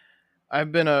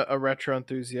been a retro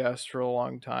enthusiast for a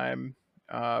long time.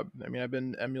 I mean, I've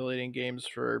been emulating games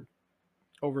for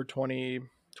over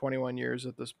 21 years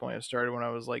at this point. I started when I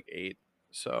was like 8.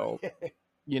 So,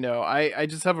 I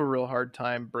just have a real hard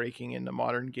time breaking into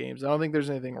modern games. I don't think there's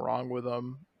anything wrong with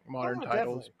them, Oh modern no,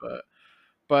 titles, definitely.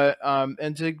 but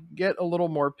and to get a little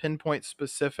more pinpoint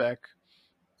specific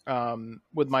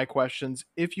with my questions,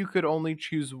 if you could only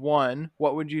choose one,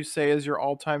 what would you say is your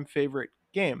all-time favorite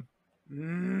game?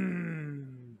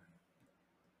 Mm.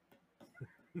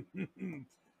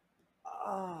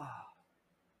 Ah,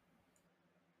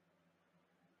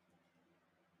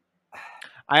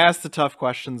 I ask the tough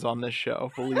questions on this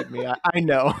show. Believe me, I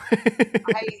know.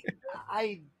 I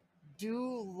I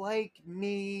do like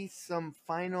me some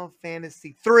Final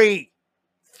Fantasy 3.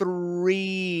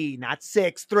 3, not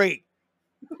 6, 3.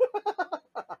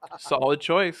 Solid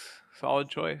choice. Solid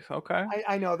choice. Okay.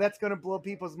 I know that's gonna blow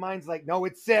people's minds. Like, no,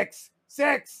 it's 6,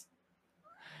 6.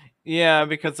 Yeah,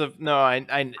 because of no,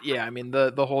 yeah, I mean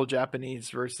the whole Japanese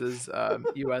versus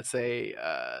USA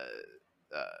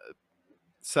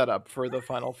setup for the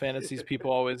Final Fantasies.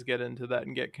 People always get into that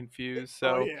and get confused.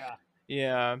 Oh So yeah.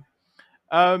 yeah.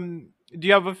 Do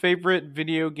you have a favorite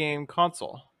video game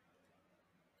console?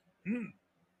 Hmm.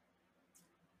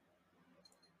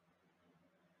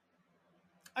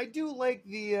 I do like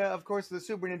of course, the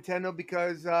Super Nintendo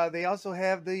because they also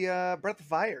have the Breath of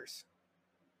Fires.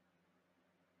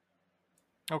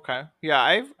 Okay.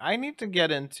 Yeah, I need to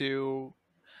get into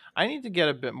I need to get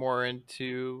a bit more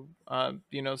into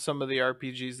some of the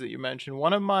RPGs that you mentioned.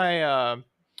 One of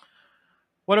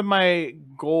my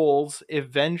goals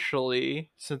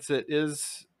eventually, since it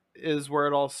is where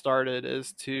it all started,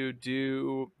 is to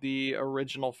do the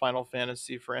original Final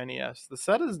Fantasy for NES. The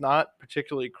set is not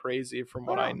particularly crazy from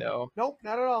Oh what I no, know. nope,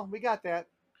 not at all. We got that.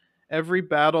 Every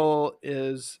battle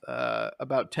is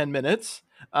about 10 minutes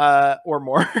or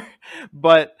more,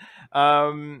 but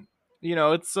um,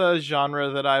 it's a genre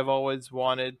that I've always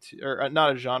wanted to, or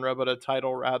not a genre, but a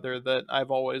title rather, that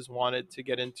I've always wanted to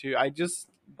get into. I just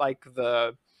like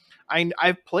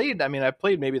I've played. I mean, I've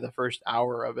played maybe the first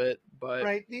hour of it, but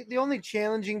Right. The only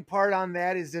challenging part on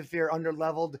that is if you're under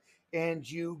leveled and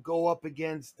you go up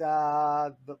against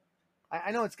the.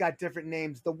 I know it's got different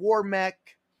names. The War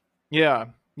Mech. yeah,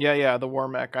 yeah. The war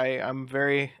mech. I'm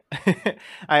very. I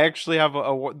actually have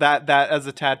that as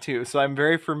a tattoo, so I'm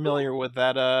very familiar with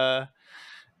that.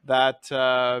 That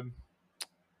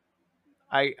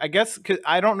I guess 'cause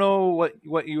I don't know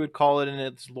what you would call it in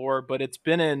its lore, but it's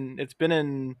been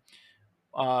in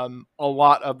a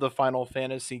lot of the Final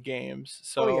Fantasy games.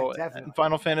 Oh yeah, So and definitely.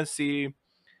 Final Fantasy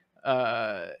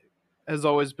uh, has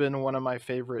always been one of my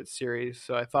favorite series.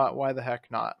 So I thought, why the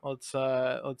heck not? Let's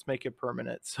make it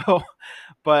permanent. So,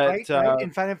 Right, but right.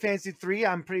 In Final Fantasy 3,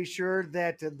 I'm pretty sure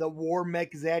that the War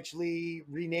Mech is actually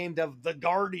renamed of the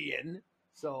Guardian.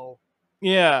 So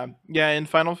yeah, yeah. In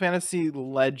Final Fantasy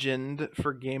Legend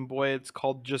for Game Boy, it's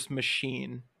called just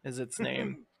Machine is its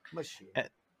name. machine. Uh,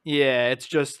 Yeah, it's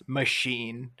just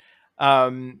Machine.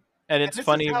 And And it's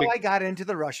this is funny how because I got into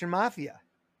the Russian mafia.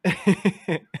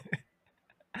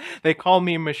 they call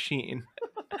me Machine.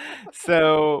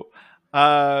 So,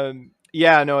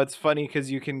 yeah, no, it's funny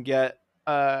because you can get,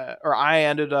 or I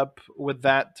ended up with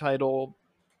that title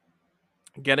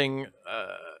getting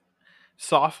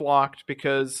soft locked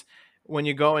because when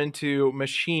you go into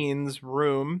Machine's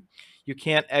room, you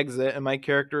can't exit, and my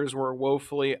characters were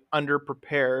woefully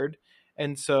underprepared.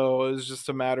 And so it was just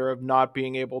a matter of not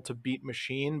being able to beat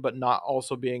Machine, but not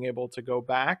also being able to go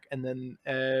back, and then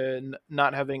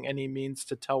not having any means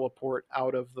to teleport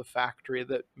out of the factory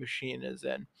that Machine is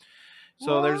in.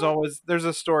 So What? there's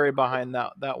a story behind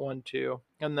that one too.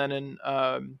 And then in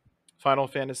Final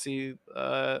Fantasy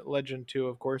Legend 2,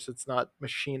 of course, it's not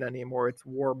Machine anymore, it's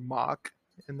War Mach,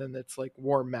 and then it's like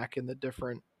War Mech in the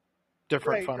different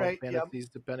Right, Final right. Yep. Fantasies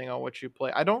depending on what you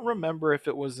play. I don't remember if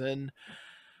it was in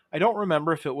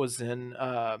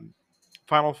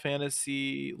Final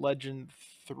Fantasy Legend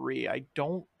 3. I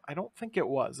don't think it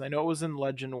was. I know it was in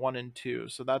Legend 1 and 2,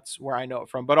 so that's where I know it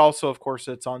from. But also, of course,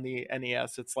 it's on the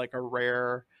NES. It's like a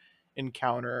rare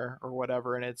encounter or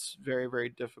whatever, and it's very, very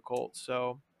difficult.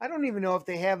 So I don't even know if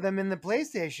they have them in the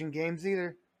PlayStation games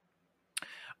either.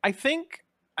 I think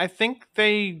I think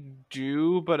they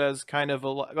do, but as kind of a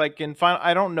like in final.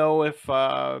 I don't know if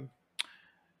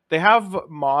they have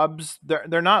mobs.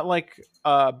 They're not like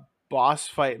boss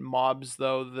fight mobs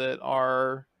though that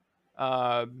are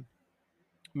um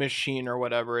Machine or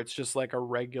whatever. It's just like a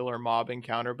regular mob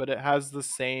encounter, but it has the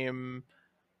same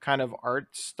kind of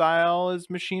art style as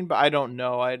Machine. But I don't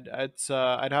know. I'd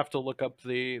have to look up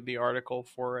the article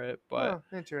for it. But Oh,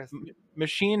 interesting.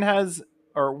 Machine has,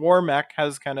 or War Mech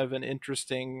has, kind of an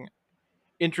interesting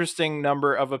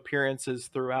number of appearances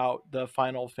throughout the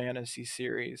Final Fantasy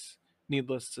series.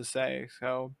 Needless to say.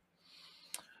 So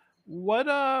what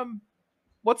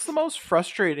what's the most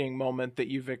frustrating moment that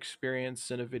you've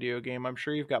experienced in a video game? I'm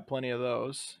sure you've got plenty of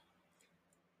those.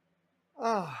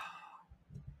 Oh,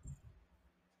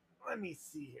 let me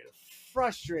see here.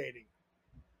 Frustrating.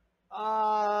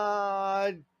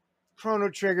 Uh Chrono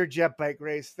Trigger jet bike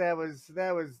race. That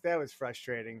was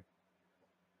frustrating.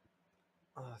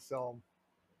 So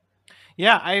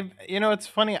Yeah, it's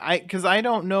funny, because I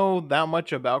don't know that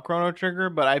much about Chrono Trigger,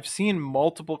 but I've seen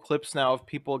multiple clips now of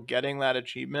people getting that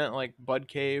achievement, like Bud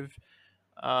Cave,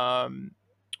 um,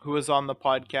 who was on the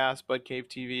podcast, Bud Cave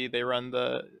TV.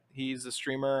 He's a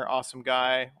streamer, awesome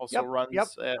guy, also Yep.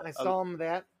 runs I saw him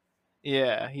that.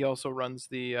 yeah, he also runs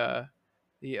the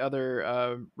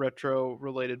other retro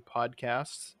related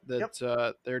podcasts Yep.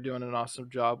 that they're doing an awesome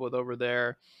job with over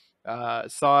there.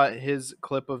 Saw his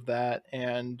clip of that,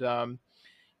 and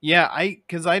yeah,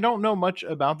 because I don't know much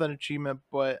about that achievement,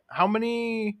 but how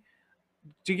many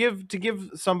to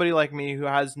give somebody like me who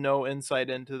has no insight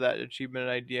into that achievement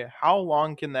idea, how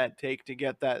long can that take to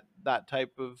get that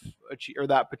type of or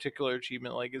that particular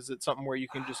achievement? Like, is it something where you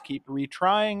can just keep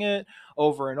retrying it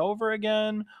over and over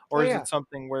again, Oh or is yeah. it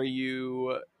something where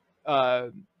uh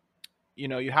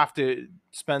you have to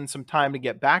spend some time to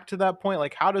get back to that point?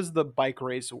 Like, how does the bike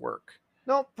race work?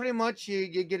 No, pretty much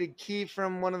you get a key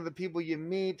from one of the people you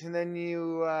meet, and then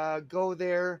you go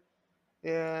there.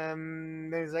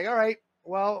 Then he's like, all right,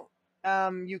 well,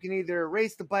 you can either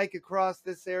race the bike across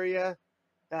this area,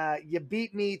 you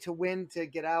beat me to win to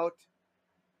get out,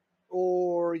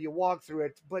 or you walk through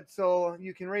it. But so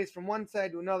you can race from one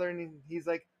side to another, and he's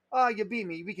like, oh, you beat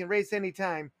me. We can race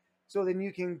anytime. So then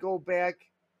you can go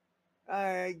back.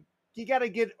 Uh, you got to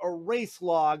get a race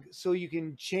log so you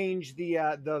can change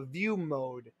the view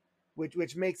mode,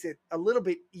 which makes it a little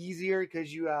bit easier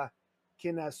because you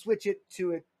can switch it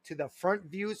to the front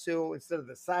view, so instead of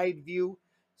the side view.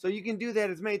 So you can do that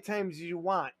as many times as you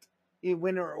want, you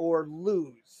win or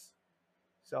lose.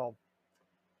 So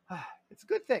it's a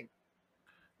good thing.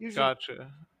 Usually,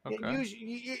 Gotcha. Okay.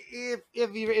 usually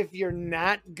if you're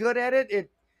not good at it,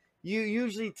 it you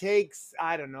usually takes,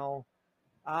 I don't know.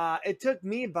 It took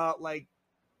me about like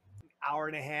hour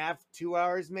and a half, 2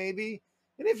 hours maybe.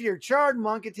 And if you're a charred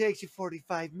monk, it takes you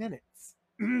 45 minutes.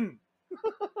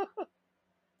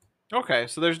 Okay,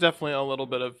 so there's definitely a little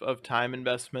bit of time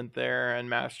investment there and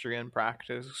mastery and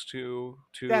practice to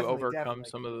Definitely, overcome definitely.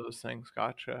 some of those things.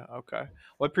 Gotcha. Okay.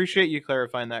 Well, I appreciate you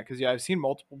clarifying that because yeah, I've seen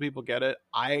multiple people get it.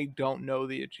 I don't know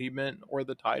the achievement or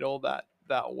the title that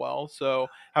well, so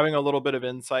having a little bit of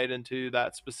insight into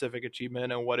that specific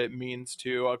achievement and what it means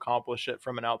to accomplish it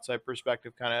from an outside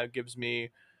perspective kind of gives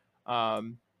me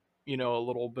um a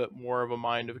little bit more of a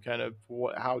mind of kind of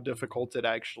how difficult it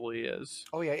actually is.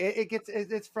 Oh yeah,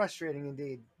 it's frustrating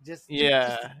indeed. Just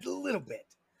Yeah. a little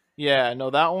bit. Yeah, no,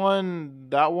 that one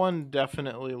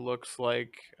definitely looks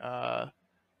like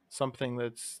something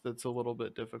that's a little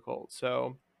bit difficult.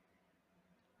 So,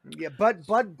 Yeah,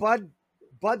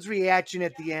 Bud's reaction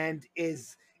at the end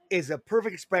is a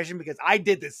perfect expression because I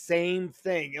did the same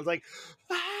thing. It was like,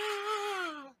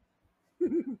 ah!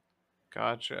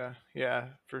 gotcha. Yeah,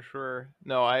 for sure.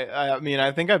 No, I mean,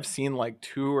 I think I've seen like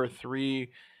two or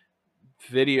three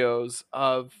videos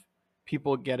of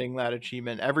people getting that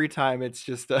achievement. Every time it's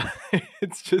just a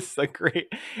it's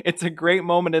a great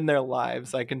moment in their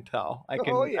lives. I can tell. I Oh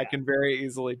can I yeah. can very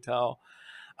easily tell.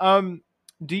 Um,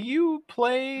 do you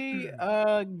play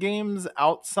games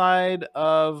outside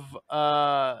of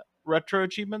retro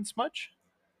achievements much?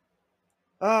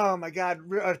 Oh my god,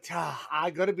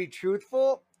 I gotta be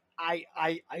truthful.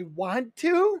 I want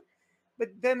to, but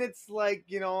then it's like,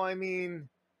 I mean,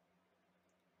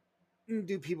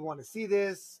 do people want to see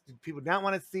this? Do people not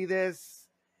want to see this?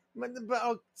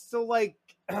 So like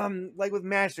like with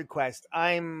Master Quest,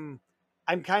 I'm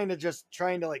kind of just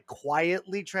trying to like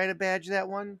quietly try to badge that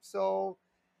one. So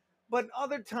but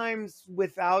other times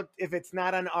without, if it's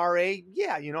not on RA,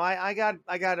 yeah, I got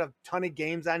a ton of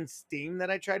games on Steam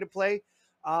that I try to play.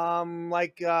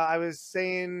 Like I was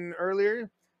saying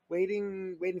earlier,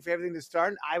 waiting for everything to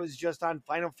start. I was just on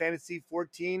Final Fantasy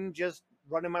 14, just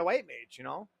running my white mage.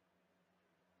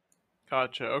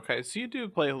 Gotcha. Okay, so you do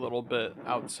play a little bit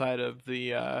outside of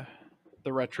the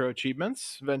retro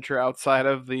achievements, venture outside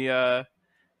of the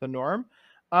norm.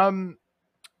 Um,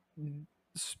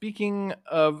 Speaking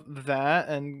of that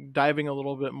and diving a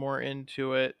little bit more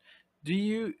into it, do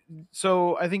you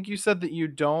so I think you said that you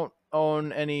don't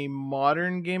own any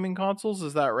modern gaming consoles,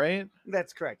 is that right?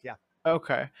 That's correct. Yeah.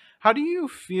 Okay. How do you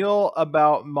feel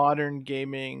about modern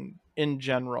gaming in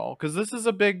general? Because this is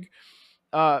a big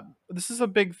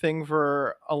thing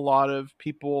for a lot of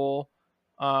people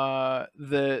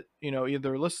that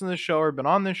either listen to the show or been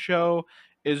on this show.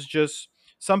 Is just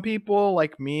some people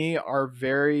like me are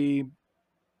very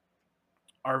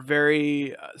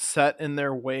set in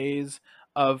their ways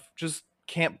of just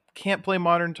can't play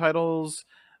modern titles,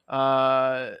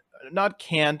 uh not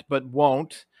can't but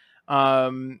won't,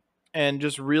 um and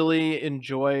just really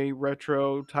enjoy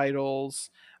retro titles.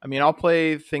 I mean, I'll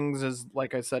play things as,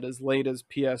 like I said, as late as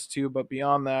PS2, but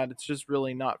beyond that, it's just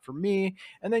really not for me.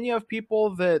 And then you have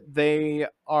people that they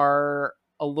are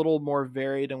a little more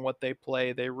varied in what they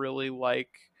play. They really like,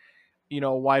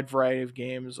 a wide variety of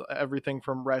games, everything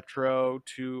from retro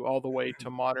to all the way to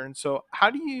modern. So how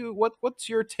do you what's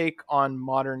your take on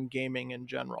modern gaming in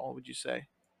general, would you say?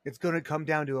 It's going to come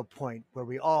down to a point where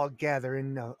we all gather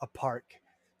in a park,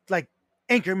 like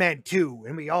Anchorman 2,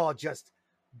 and we all just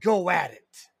go at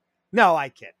it. No, I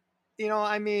kid.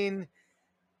 I mean,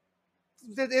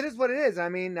 it is what it is. I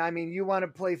mean, you want to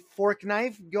play fork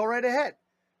knife? Go right ahead.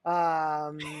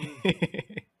 Um,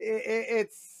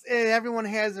 everyone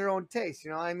has their own taste.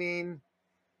 I mean,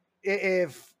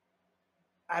 if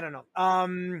I don't know,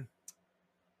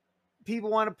 people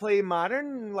want to play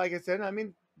modern, like I said, I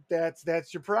mean,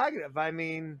 that's your prerogative. I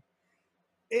mean,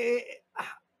 it,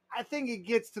 I think it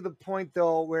gets to the point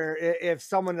though where if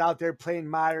someone out there playing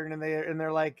modern and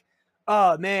they're like,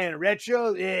 "Oh man,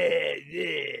 retro,"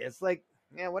 it's like,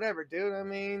 yeah, whatever, dude. I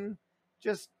mean,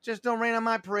 just don't rain on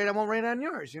my parade. I won't rain on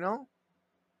yours.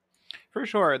 For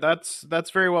sure. That's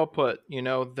very well put.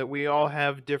 That we all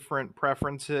have different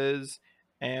preferences,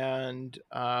 and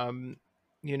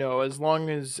as long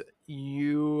as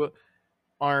you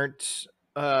aren't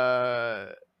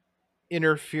uh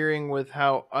interfering with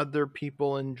how other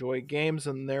people enjoy games,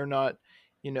 and they're not,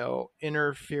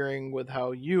 interfering with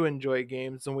how you enjoy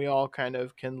games, and we all kind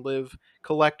of can live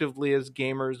collectively as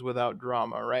gamers without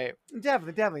drama, right?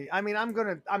 Definitely, definitely. I mean, I'm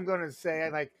gonna say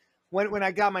like when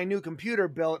I got my new computer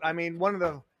built. I mean, one of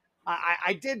the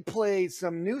I did play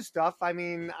some new stuff. I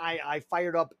mean, I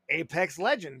fired up Apex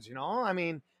Legends. I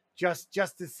mean, just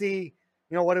to see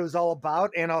what it was all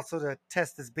about, and also to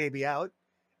test this baby out.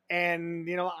 And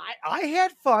I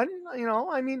had fun.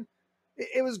 I mean,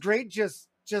 it was great. Just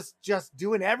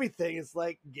doing everything. It's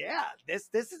like, yeah, this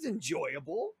is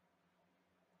enjoyable.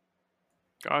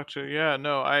 Gotcha. Yeah,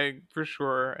 no, I for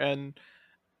sure. And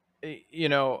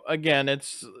again,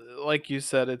 it's like you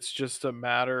said, it's just a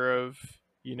matter of,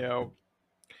 you know,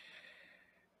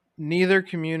 neither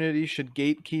community should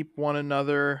gatekeep one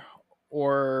another,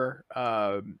 or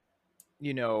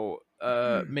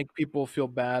make people feel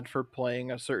bad for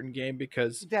playing a certain game,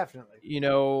 because Definitely,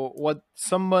 what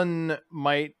someone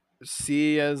might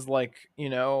see as, like,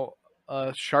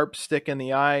 a sharp stick in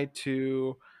the eye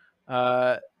to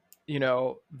uh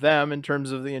them in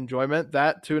terms of the enjoyment,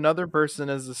 that to another person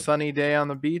is a sunny day on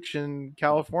the beach in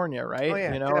California, oh right?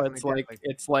 yeah, definitely, It's like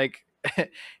definitely.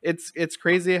 it's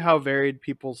crazy how varied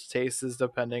people's taste is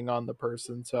depending on the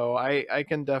person. So I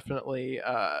can definitely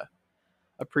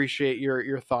appreciate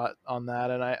your thought on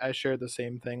that, and I share the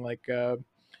same thing. Like,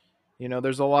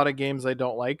 there's a lot of games I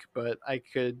don't like, but I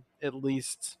could at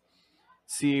least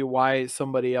see why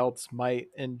somebody else might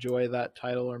enjoy that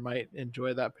title or might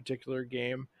enjoy that particular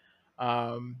game.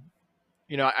 Um,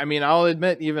 I mean, I'll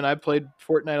admit, even I played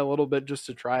Fortnite a little bit just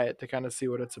to try it, to kind of see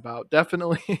what it's about.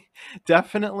 Definitely,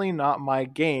 definitely not my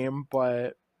game,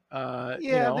 but uh, you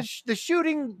Yeah, the know, the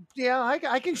shooting. Yeah,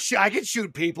 I can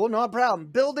shoot people, no problem.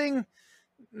 Building,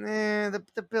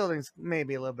 the building's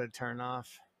maybe a little bit of turn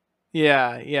off.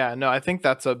 yeah, yeah. No, I think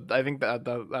that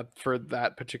for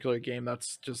that particular game,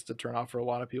 that's just a turn off for a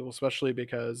lot of people, especially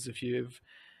because if you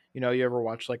ever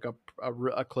watch like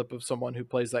a clip of someone who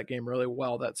plays that game really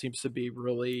well, that seems to be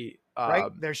really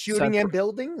Right? They're shooting central. and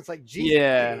building. It's like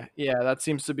Jesus. Yeah, yeah, that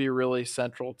seems to be really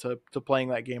central to playing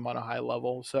that game on a high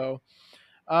level. So,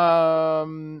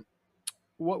 um,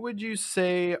 what would you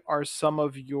say are some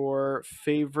of your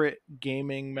favorite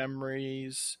gaming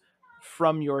memories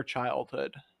from your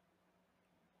childhood?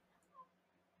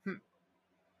 Hmm.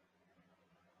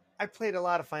 I played a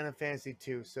lot of Final Fantasy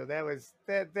too, so that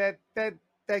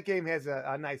game has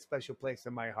a nice special place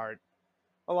in my heart.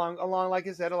 Along, like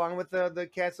I said, along with the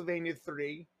Castlevania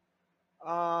 3.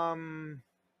 Um,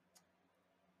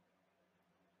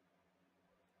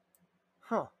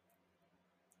 huh?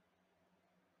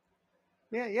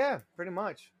 Yeah, yeah, pretty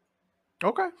much.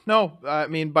 Okay, no, I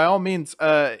mean, by all means,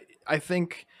 I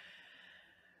think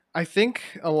I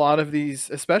think a lot of these,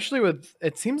 especially with,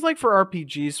 it seems like for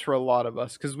RPGs for a lot of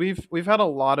us, because we've had a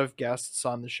lot of guests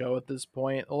on the show at this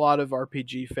point, a lot of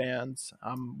RPG fans,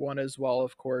 one as well,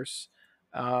 of course.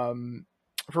 Um,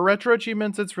 for retro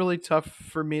achievements, it's really tough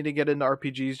for me to get into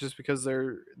RPGs just because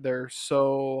they're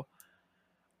so,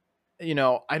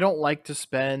 I don't like to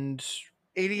spend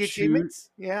 80 shoot. achievements.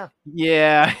 Yeah,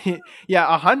 Yeah, yeah,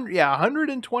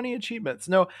 120 achievements.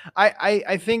 No,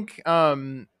 I think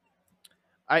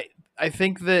I I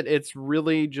think that it's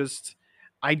really just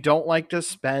I don't like to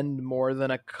spend more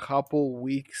than a couple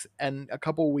weeks, and a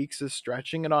couple weeks is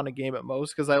stretching it on a game at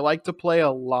most, because I like to play a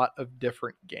lot of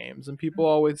different games. And people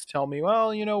always tell me,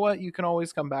 well, you know what, you can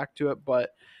always come back to it.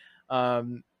 But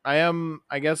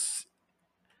I guess,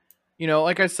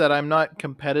 like I said, I'm not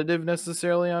competitive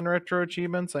necessarily on retro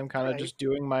achievements. I'm kind of Right, just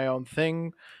doing my own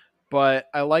thing, but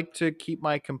I like to keep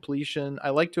my completion.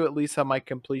 I like to at least have my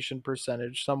completion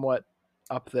percentage somewhat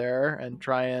up there and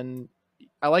try and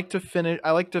I like to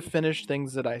finish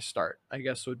things that I start, I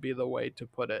guess would be the way to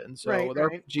put it. And so right, with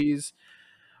right.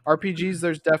 RPGs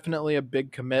there's definitely a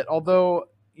big commit. Although,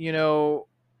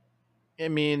 I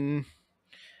mean,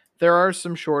 there are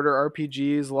some shorter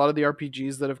RPGs. A lot of the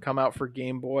RPGs that have come out for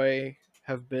Game Boy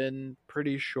have been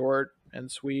pretty short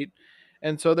and sweet.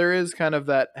 And so there is kind of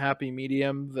that happy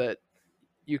medium that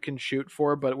you can shoot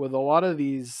for. But with a lot of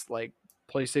these, like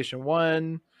PlayStation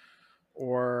 1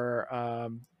 or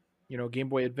Game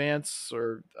Boy Advance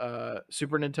or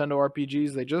Super Nintendo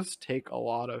RPGs, they just take a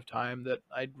lot of time that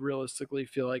I realistically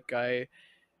feel like I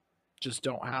just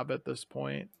don't have at this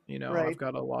point. I've Right.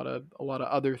 got a lot of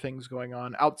other things going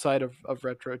on outside of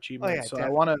retro Oh yeah, achievements. So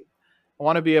definitely. I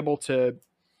want to be able to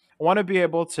I want to be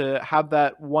able to have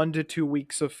that 1 to 2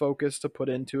 weeks of focus to put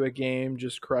into a game,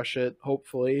 just crush it,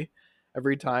 hopefully,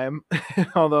 every time.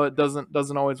 Although it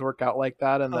doesn't always work out like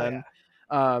that, and Oh yeah,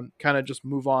 then kind of just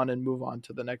move on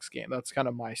to the next game. That's kind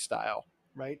of my style.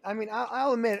 right. I mean,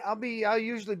 I'll admit, I'll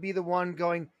usually be the one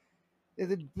going,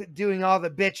 doing all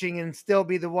the bitching, and still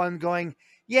be the one going,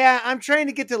 yeah, I'm trying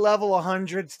to get to level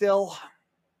 100 still.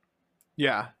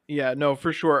 Yeah, yeah, no,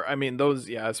 for sure. I mean, those,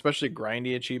 yeah, especially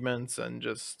grindy achievements and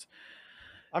just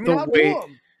I mean, the I'll do way.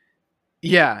 them.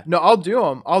 Yeah, no, I'll do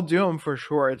them. I'll do them for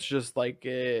sure. It's just like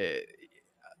a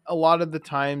lot of the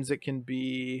times it can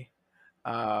be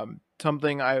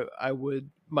something I would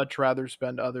much rather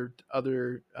spend other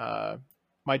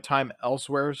my time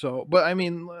elsewhere. So, but I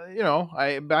mean,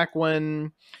 I back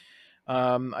when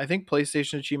I think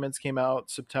PlayStation Achievements came out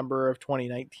September of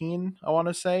 2019. I want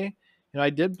to say, I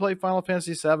did play Final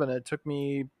Fantasy 7. It took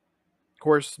me, of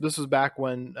course, this was back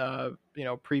when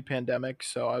pre-pandemic,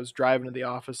 so I was driving to the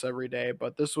office every day.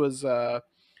 But this was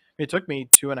it took me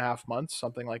 2.5 months,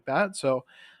 something like that. So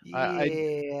I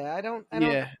Yeah, I don't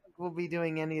yeah. think we'll be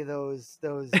doing any of those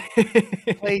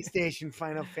PlayStation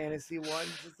Final Fantasy ones.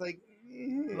 It's like,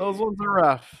 Those eh. ones are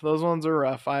rough. Those ones are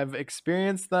rough. I've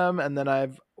experienced them, and then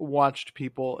I've watched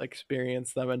people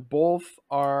experience them, and both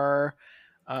are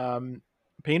um,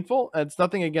 painful. It's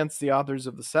nothing against the authors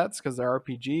of the sets because they're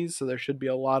RPGs, so there should be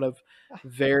a lot of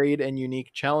varied and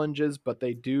unique challenges, but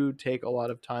they do take a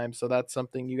lot of time. So that's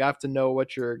something you have to know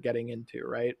what you're getting into,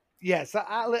 right? Yes,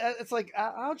 it's like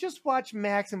I'll just watch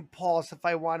Max and Pulse if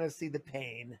I want to see the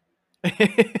pain.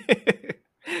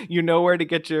 You know where to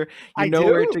get your I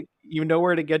do. you know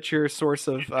where to get your source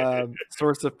of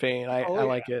pain. Oh I yeah.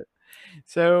 like it.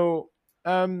 So,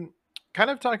 um, kind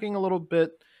of talking a little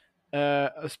bit.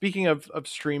 Speaking of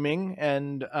streaming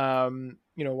and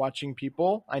watching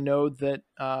people, I know that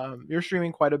you're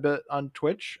streaming quite a bit on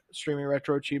Twitch, streaming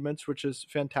retro achievements, which is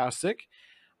fantastic.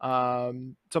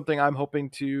 Something I'm hoping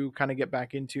to kind of get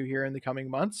back into here in the coming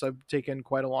months. I've taken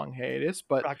quite a long hiatus,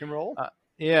 but Rock and roll. uh,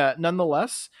 yeah,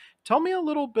 nonetheless, tell me a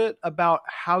little bit about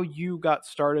how you got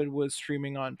started with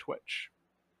streaming on Twitch.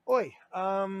 Oi.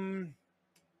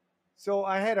 So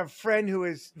I had a friend who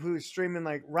was streaming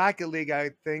like Rocket League,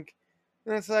 I think,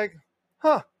 and it's like,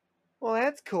 huh. Well,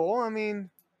 that's cool. I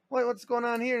mean, what's going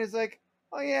on here? And it's like,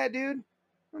 oh yeah, dude,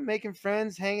 I'm making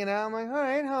friends, hanging out. I'm like, all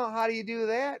right, how do you do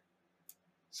that?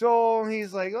 So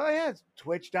he's like, oh yeah, it's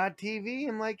twitch.tv.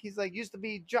 I'm like, he's like, used to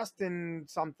be Justin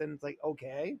something. It's like,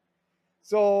 okay.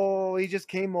 So he just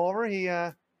came over. He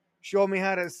showed me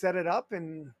how to set it up,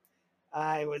 and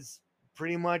I was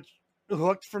pretty much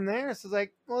hooked from there. So it's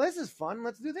like, well, this is fun.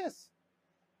 Let's do this.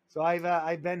 So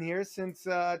I've been here since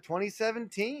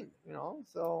 2017.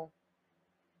 So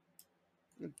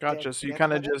Gotcha. So you that's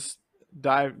kind of about it. just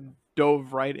dive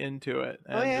dove right into it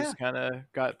Oh and yeah, just kind of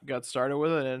got started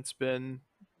with it, and it's been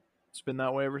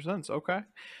that way ever since. Okay.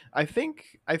 I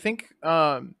think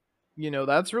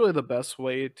that's really the best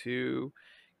way to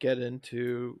get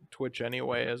into Twitch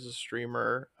anyway as a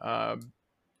streamer.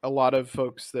 A lot of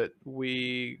folks that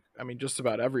I mean just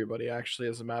about everybody actually,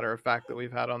 as a matter of fact, that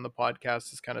we've had on the podcast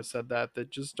has kind of said that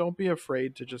just don't be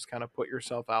afraid to just kind of put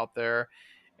yourself out there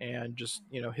and just,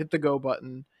 hit the go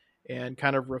button and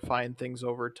kind of refine things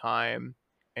over time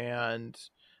and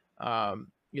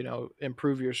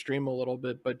improve your stream a little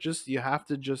bit. But just you have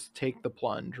to just take the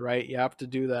plunge, right? You have to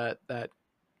do that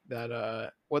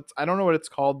what's, I don't know what it's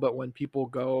called, but when people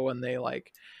go and they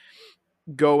like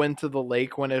go into the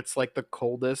lake when it's like the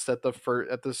coldest at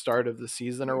at the start of the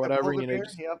season or The whatever. polar bear.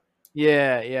 Just Yep.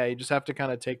 yeah, you just have to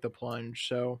kind of take the plunge.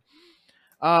 So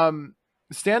um,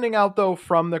 standing out though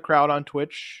from the crowd on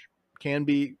Twitch can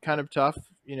be kind of tough.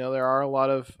 There are a lot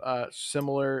of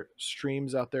similar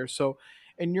streams out there. So,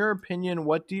 in your opinion,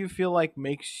 what do you feel like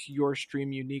makes your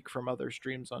stream unique from other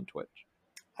streams on Twitch?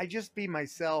 I just be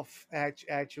myself.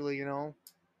 Actually,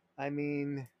 I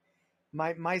mean,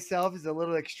 myself is a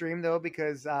little extreme though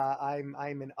because I'm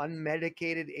an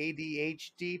unmedicated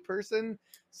ADHD person.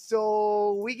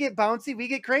 So we get bouncy, we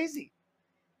get crazy.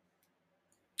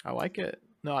 I like it.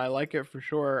 No, I like it for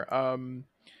sure.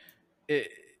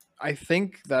 It, I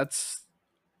think that's.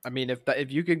 I mean,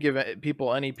 if you could give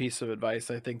people any piece of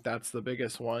advice, I think that's the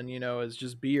biggest one. Is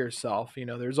just be yourself.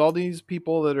 There's all these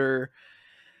people that are.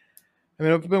 I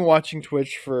mean, I've been watching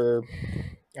Twitch for,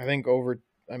 I think over.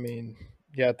 I mean,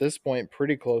 yeah, at this point,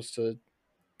 pretty close to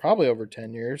probably over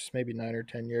 10 years, maybe 9 or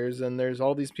 10 years. And there's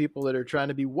all these people that are trying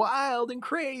to be wild and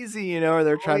crazy, or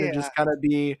they're Oh trying to yeah. just kind of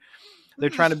be, they're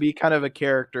trying to be kind of a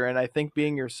character. And I think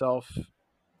being yourself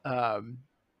um,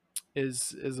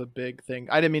 is a big thing.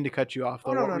 I didn't mean to cut you off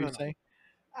Oh though. no What no were no you no. saying?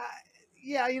 Uh,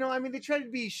 yeah, I mean, they try to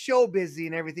be show busy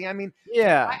and everything. I mean,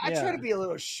 Yeah, I try to yeah. be a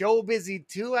little show busy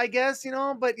too, I guess,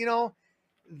 but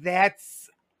that's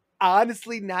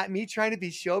honestly not me trying to be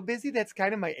show busy. That's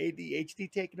kind of my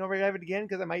ADHD taking over every again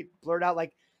because I might blurt out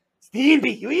like,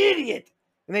 Stevie, you idiot.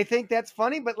 And they think that's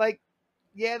funny, but like,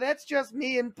 yeah, that's just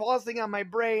me impulsing on my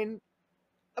brain.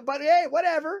 But hey,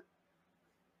 whatever.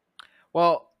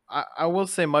 Well, I will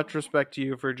say much respect to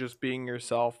you for just being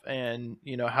yourself and,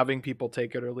 having people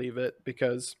take it or leave it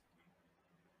because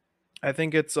I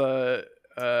think it's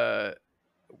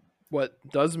what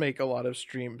does make a lot of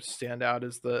streams stand out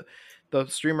is the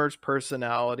streamer's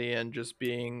personality and just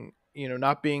being,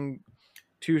 not being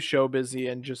too show busy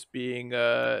and just being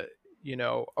a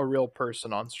real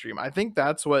person on stream. I think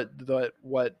that's what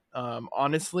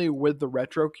honestly with the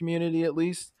retro community at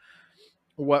least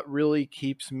what really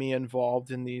keeps me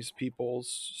involved in these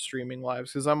people's streaming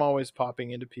lives because I'm always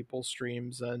popping into people's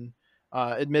streams and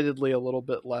admittedly a little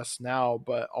bit less now,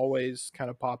 but always kind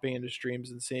of popping into streams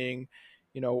and seeing,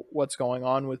 what's going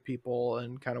on with people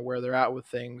and kind of where they're at with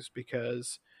things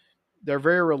because they're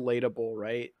very relatable,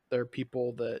 right? They're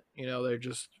people that, they're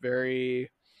just very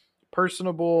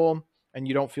personable and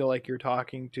you don't feel like you're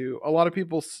talking to a lot of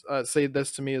people say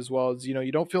this to me as well as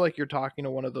you don't feel like you're talking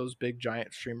to one of those big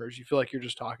giant streamers, you feel like you're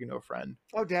just talking to a friend.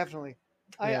 Oh, definitely.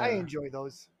 I Yeah, enjoy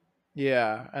those.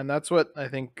 yeah, and that's what I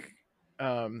think.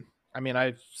 I mean,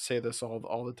 I say this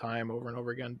all the time over and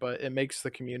over again, but it makes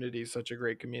the community such a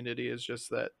great community is just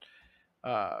that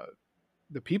uh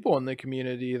the people in the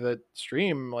community that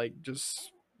stream like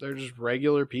just they're just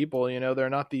regular people, they're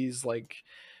not these like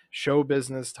show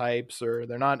business types or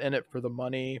they're not in it for the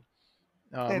money.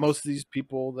 Most That's of these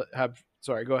people that have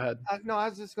sorry, go ahead. no, I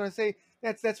was just going to say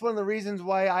that's one of the reasons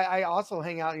why I also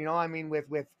hang out. I mean,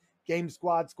 with Game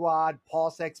Squad,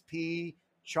 Pulse XP,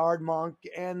 Chard Monk,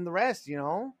 and the rest.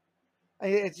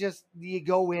 It's just you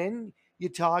go in, you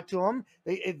talk to them.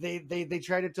 They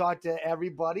try to talk to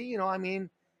everybody. I mean,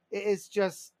 it's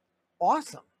just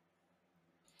awesome.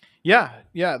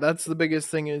 Yeah, that's the biggest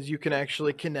thing is you can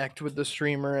actually connect with the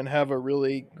streamer and have a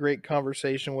really great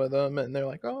conversation with them and they're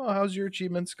like, "Oh, how's your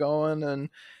achievements going?" and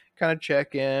kind of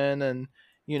check in and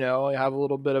have a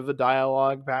little bit of a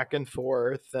dialogue back and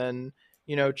forth and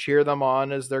cheer them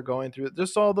on as they're going through it.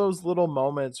 Just all those little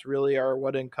moments really are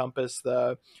what encompass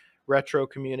the retro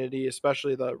community,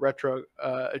 especially the retro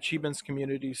achievements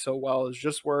community so well is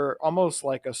just we're almost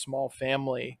like a small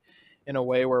family in a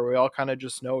way where we all kind of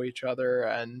just know each other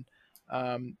and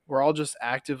we're all just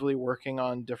actively working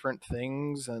on different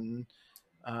things and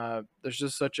there's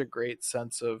just such a great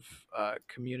sense of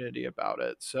community about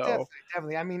it. Definitely, So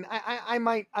definitely. I mean,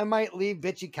 I might leave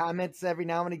bitchy comments every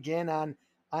now and again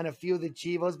on a few of the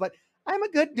Chivos, but I'm a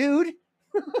good dude.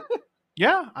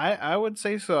 yeah, I would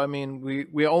say so. I mean,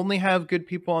 we only have good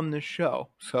people on this show,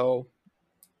 so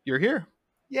you're here.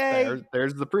 Yay!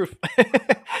 There's the proof.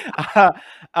 uh,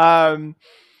 um,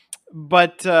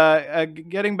 but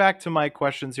getting back to my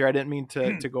questions here, I didn't mean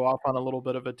to go off on a little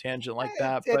bit of a tangent like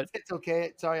that, but It's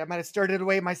okay. Sorry, I might have started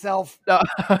away myself. no,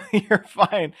 you're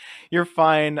fine. You're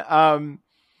fine.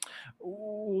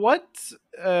 What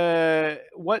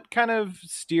what kind of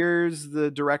steers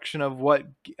the direction of what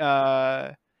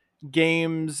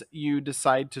games you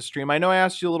decide to stream? I know I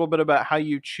asked you a little bit about how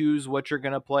you choose what you're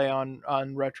going to play on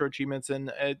Retro Achievements, and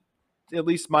at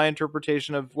least my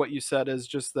interpretation of what you said is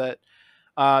just that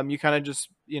you kind of just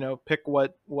pick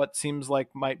what seems like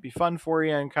might be fun for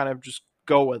you and kind of just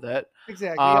go with it.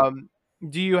 Exactly. Yep. Um,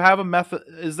 Do you have a method?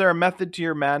 Is there a method to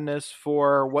your madness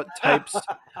for what types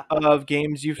of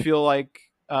games you feel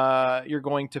like you're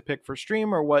going to pick for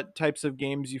stream, or what types of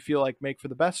games you feel like make for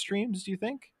the best streams? Do you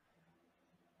think?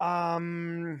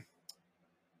 um,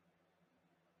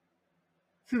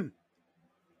 hmm.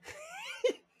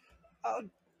 uh,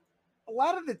 a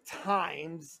lot of the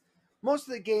times, most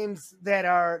of the games that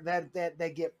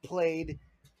get played.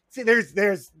 See,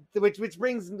 there's which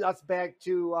brings us back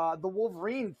to the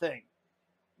Wolverine thing.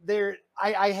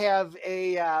 I have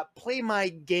a play my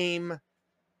game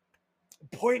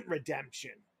point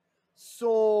redemption.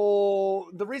 So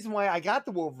the reason why I got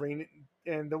the Wolverine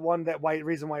and the one that why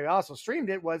reason why I also streamed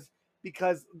it was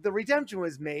because the redemption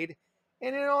was made,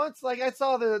 and it's like I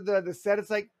saw the set. It's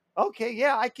like okay,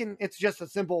 yeah, I can. It's just a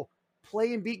simple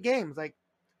play and beat game. It's like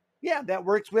yeah, that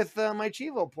works with my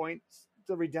Chivo points.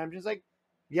 The redemption is like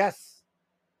yes.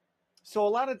 So a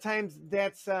lot of times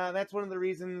that's one of the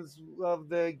reasons of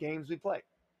the games we play.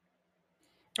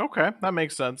 Okay, that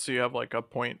makes sense. So you have like a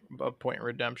point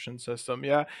redemption system.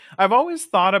 Yeah. I've always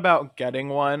thought about getting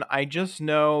one. I just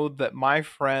know that my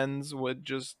friends would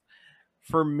just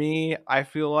for me, I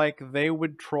feel like they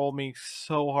would troll me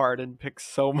so hard and pick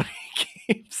so many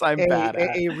games I'm bad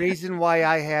at. A reason why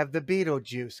I have the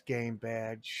Beetlejuice game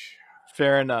badge.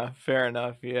 Fair enough. Fair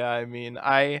enough. Yeah, I mean,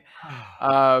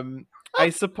 um I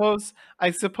suppose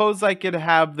I could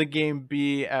have the game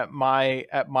be at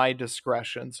my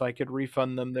discretion, so I could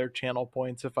refund them their channel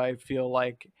points if I feel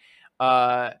like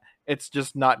uh it's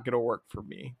just not going to work for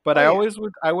me. But Oh yeah,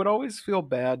 I would always feel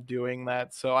bad doing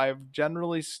that, so I've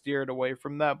generally steered away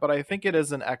from that, but I think it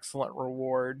is an excellent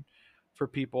reward for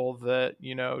people that,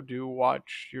 do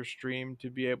watch your stream to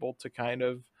be able to kind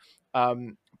of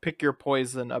pick your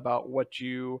poison about what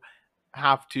you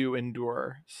have to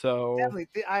endure. So, definitely.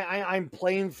 I'm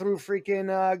playing through freaking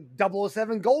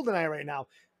 007 GoldenEye right now.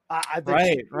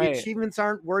 right, The right. achievements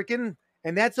aren't working,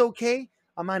 and that's okay.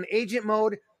 I'm on agent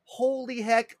mode. Holy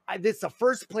heck! This is the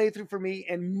first playthrough for me,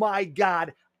 and my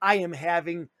God, I am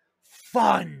having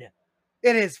fun.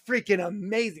 It is freaking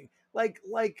amazing.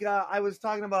 I was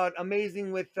talking about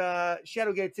amazing with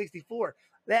Shadowgate 64.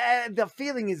 The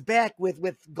feeling is back with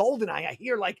GoldenEye. I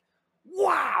hear like,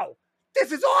 wow,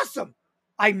 this is awesome.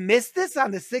 I missed this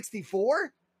on the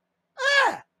 64.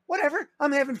 Whatever.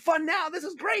 I'm having fun now. This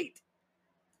is great.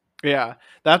 Yeah,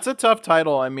 that's a tough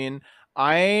title. I mean,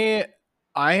 I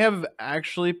I have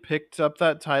actually picked up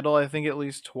that title I think at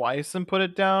least twice and put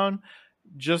it down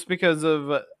just because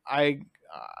of I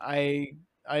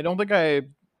I don't think I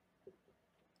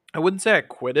wouldn't say I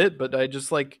quit it, but I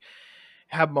just like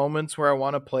have moments where I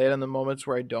want to play it and the moments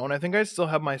where I don't. I think I still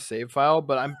have my save file,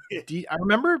 but I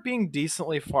remember it being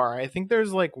decently far. I think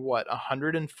there's like what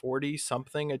 140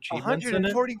 something achievements in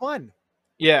it. 141.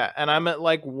 Yeah, and I'm at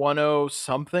like 10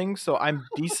 something, so I'm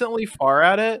decently far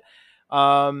at it.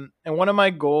 And one of my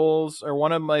goals or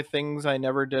one of my things I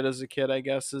never did as a kid, I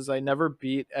guess, is I never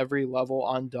beat every level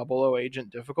on double O agent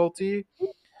difficulty.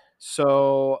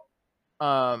 So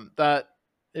that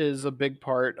is a big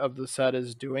part of the set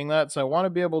is doing that. So I want to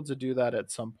be able to do that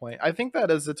at some point. I think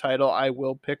that is a title I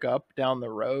will pick up down the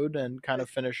road and kind of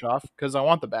finish off because I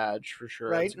want the badge for sure.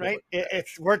 Right, It's a good right. looking badge.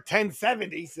 It's worth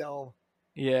 1070, so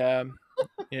Yeah,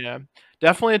 yeah,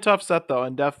 definitely a tough set though,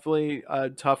 and definitely a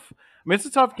tough. I mean, it's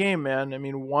a tough game, man. I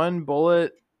mean, one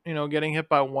bullet, getting hit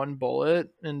by one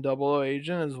bullet in Double O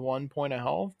Agent is 1 point of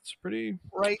health.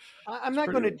 right. I'm It's not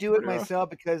pretty, going to do it pretty rough. myself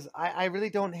because I really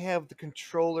don't have the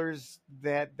controllers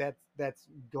that's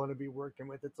going to be working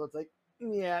with it. So it's like,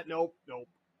 yeah, nope, nope.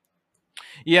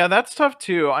 Yeah, that's tough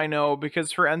too. I know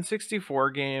because for N64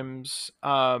 games,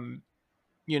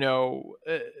 you know,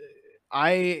 uh,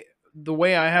 I the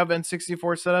way I have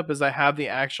N64 set up is I have the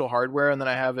actual hardware and then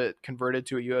I have it converted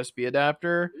to a USB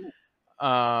adapter.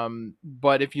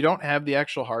 But if you don't have the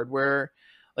actual hardware,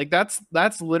 like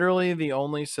that's literally the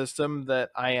only system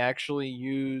that I actually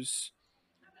use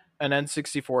an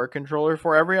N64 controller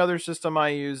for. Every other system I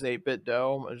use 8-bit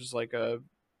DOE, which is like a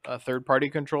third party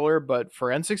controller. But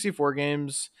for N64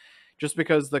 games, just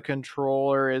because the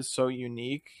controller is so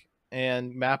unique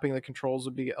and mapping the controls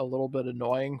would be a little bit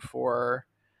annoying for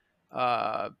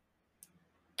uh,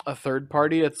 a third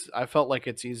party, I felt like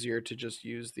it's easier to just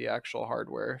use the actual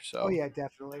hardware. Oh So yeah,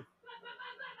 definitely.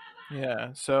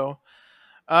 yeah. So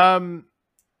um,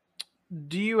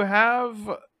 do you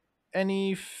have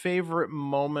any favorite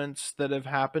moments that have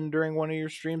happened during one of your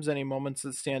streams? Any moments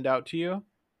that stand out to you?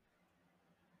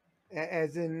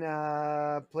 As in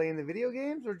playing the video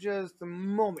games or just the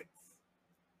moments?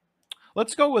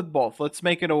 Let's go with both. Let's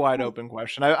make it a wide open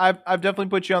question. I've definitely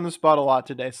put you on the spot a lot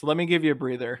today, so let me give you a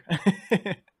breather.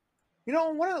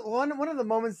 One of the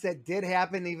moments that did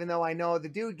happen, even though I know the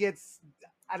dude gets,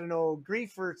 I don't know,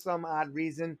 grief for some odd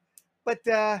reason, but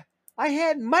I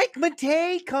had Mike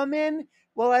Matei come in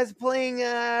while I was playing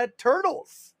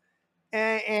Turtles,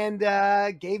 and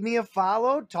gave me a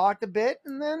follow, talked a bit,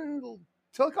 and then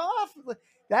took off.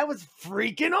 That was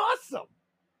freaking awesome.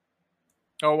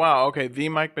 Oh wow, okay, the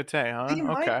Mike Matei, The huh?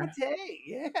 Mike Okay. Matei,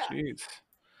 yeah. Jeez.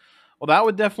 Well, that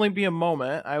would definitely be a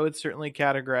moment. I would certainly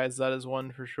categorize that as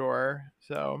one for sure.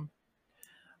 So,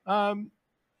 um,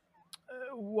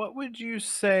 what would you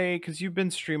say? Because you've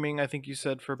been streaming, I think you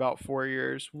said for about 4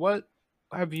 years. What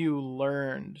have you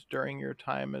learned during your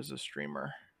time as a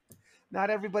streamer? Not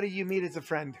everybody you meet is a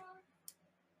friend.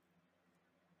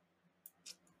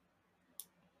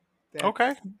 Okay.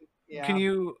 That's Can yeah.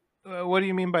 you? What do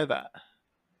you mean by that?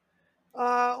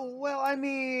 Well, I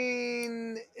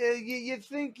mean, you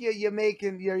think you're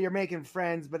making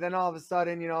friends, but then all of a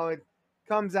sudden, it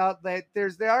comes out that there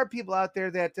are people out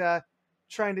there that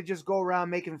trying to just go around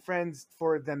making friends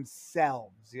for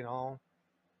themselves,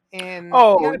 and you got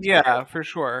Oh to be yeah, careful. for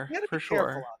sure, You got to be for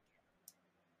careful sure.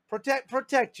 out there.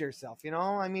 Protect yourself.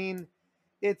 I mean,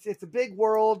 it's a big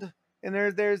world, and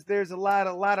there's a lot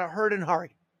of hurt and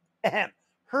heart,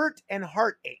 hurt and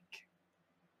heartache.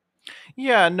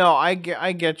 Yeah, no, I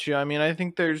get you. I mean, I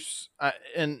think there's,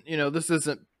 and this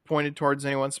isn't pointed towards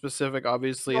anyone specific.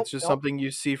 Obviously, it's Nope, just nope. something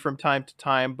you see from time to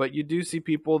time. But you do see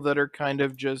people that are kind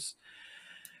of just,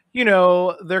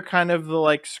 they're kind of the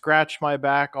like scratch my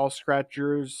back, I'll scratch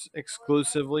yours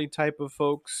exclusively type of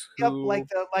folks Yep, who, like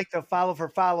the follow for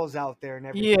follows out there and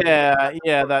everything. yeah,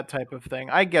 yeah, that type of thing.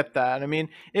 I get that. I mean,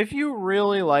 if you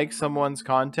really like someone's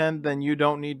content, then you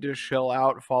don't need to shill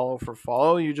out follow for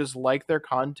follow. You just like their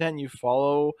content, you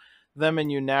follow them,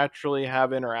 and you naturally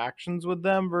have interactions with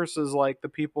them versus like the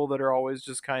people that are always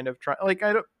just kind of trying. Like,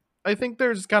 I think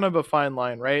there's kind of a fine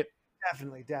line, right?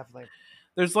 Definitely, definitely.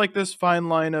 There's like this fine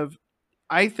line of,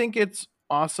 I think it's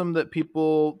awesome that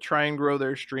people try and grow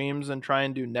their streams and try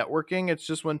and do networking. It's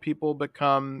just when people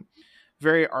become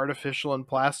very artificial and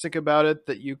plastic about it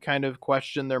that you kind of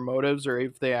question their motives, or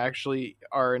if they actually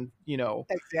are,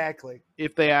 Exactly.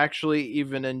 if they actually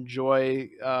even enjoy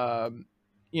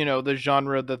the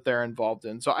genre that they're involved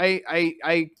in. So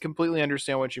I completely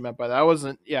understand what you meant by that. I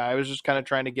wasn't, yeah, I was just kind of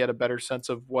trying to get a better sense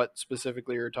of what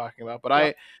specifically you're talking about. But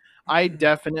Yep. I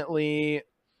definitely,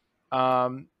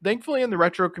 thankfully in the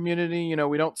retro community,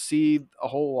 we don't see a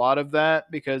whole lot of that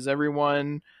because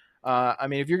everyone, I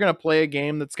mean, if you're going to play a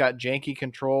game that's got janky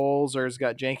controls or has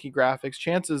got janky graphics,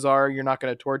 chances are you're not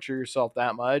going to torture yourself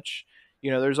that much.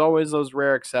 There's always those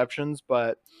rare exceptions,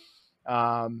 but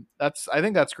I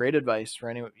think that's great advice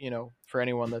for for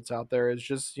anyone that's out there, is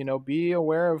just, be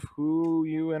aware of who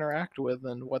you interact with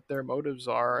and what their motives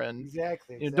are. And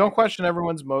Exactly, don't exactly. question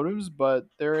everyone's motives, but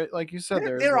there, like you said,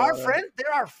 there's a lot of,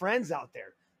 There are friends out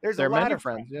there. There's a there are lot many of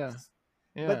friends. Yeah. friends,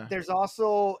 but Yeah. there's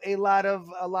also a lot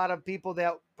of people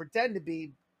that pretend to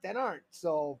be that aren't.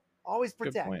 So always Good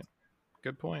protect. point.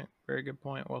 Good point. Very good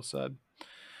point. Well said.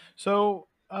 So,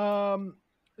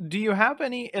 do you have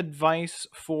any advice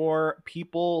for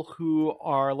people who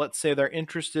are, let's say, they're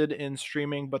interested in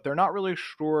streaming, but they're not really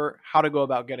sure how to go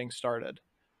about getting started?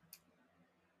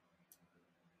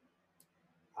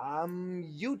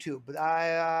 YouTube.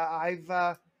 I've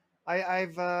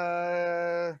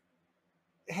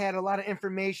had a lot of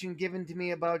information given to me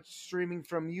about streaming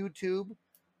from YouTube,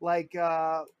 like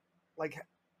like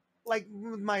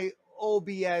with my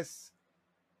OBS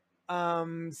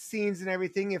scenes and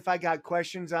everything. If I got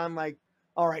questions on like,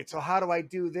 all right, so how do I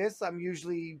do this? I'm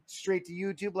usually straight to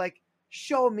YouTube, like,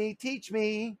 show me, teach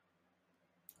me.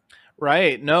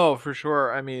 Right. No, for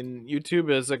sure. I mean,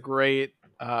 YouTube is a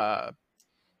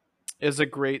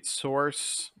great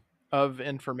source of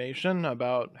information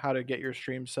about how to get your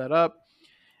stream set up.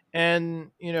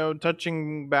 And,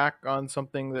 touching back on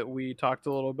something that we talked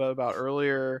a little bit about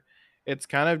earlier, it's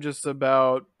kind of just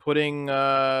about putting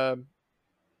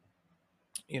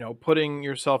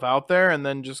yourself out there and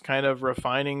then just kind of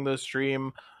refining the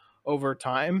stream over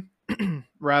time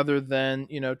rather than,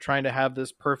 trying to have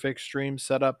this perfect stream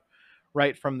set up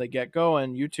right from the get-go.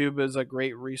 And YouTube is a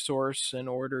great resource in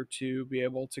order to be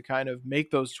able to kind of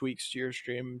make those tweaks to your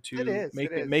stream It to is.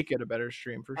 make It it is. make it a better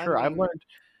stream for I sure. mean,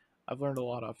 I've learned a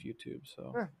lot off YouTube.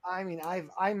 So I mean,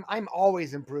 I'm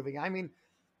always improving. I mean,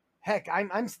 heck,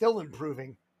 I'm still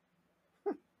improving.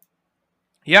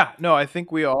 yeah, no, I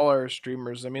think we all are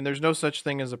streamers. I mean, there's no such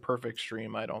thing as a perfect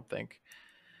stream, I don't think.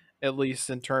 At least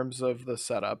in terms of the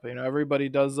setup. Everybody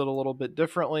does it a little bit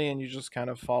differently and you just kind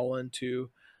of fall into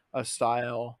a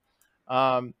style.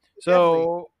 Definitely.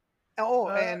 So Oh,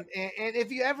 uh, and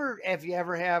if you ever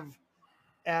have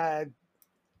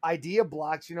idea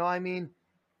blocks. I mean,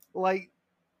 like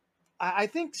I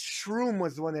think Shroom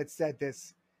was the one that said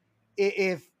this.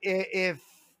 If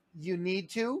you need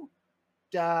to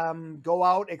go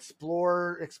out,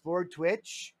 explore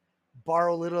Twitch,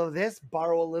 borrow a little of this,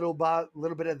 borrow little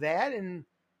bit of that, and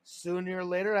sooner or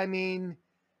later, I mean,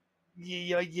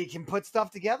 you can put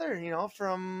stuff together,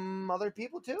 from other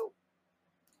people too.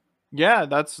 Yeah,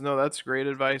 that's no, that's great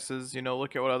advice. Is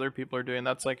look at what other people are doing.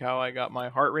 That's like how I got my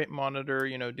heart rate monitor.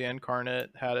 Dan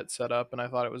Carnett had it set up, and I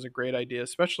thought it was a great idea,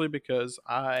 especially because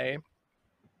I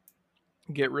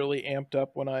get really amped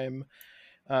up when I'm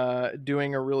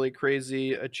doing a really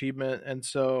crazy achievement, and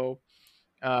so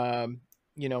um,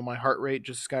 my heart rate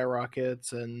just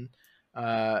skyrockets, and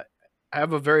uh, I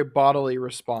have a very bodily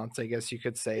response, I guess you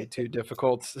could say, to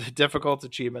difficult difficult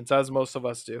achievements, as most of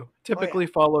us do. Oh yeah, Typically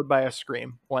followed by a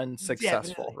scream when successful,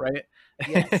 definitely. right?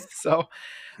 Yes. So,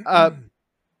 uh,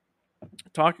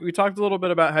 we talked a little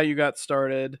bit about how you got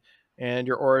started and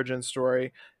your origin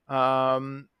story.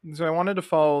 So I wanted to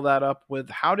follow that up with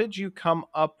how did you come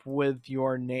up with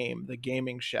your name, the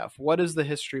Gaming Chef? What is the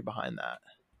history behind that?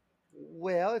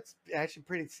 Well, it's actually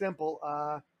pretty simple.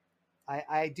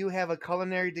 I do have a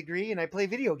culinary degree and I play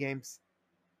video games.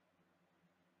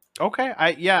 Okay.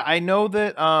 I know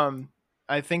that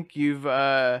I think you've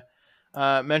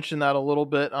mentioned that a little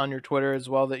bit on your Twitter as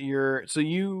well, that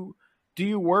you do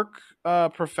you work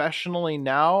professionally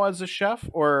now as a chef,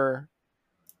 or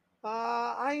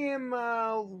I am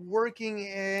working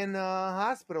in a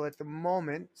hospital at the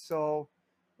moment, so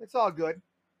it's all good.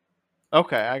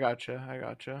 okay, I gotcha. I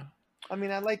gotcha. I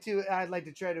mean, I'd like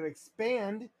to try to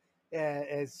expand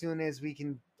as soon as we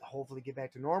can hopefully get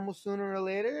back to normal sooner or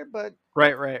later. But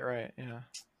Right, right, right. Yeah.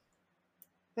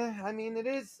 I mean,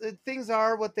 things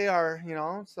are what they are,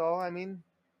 So I mean,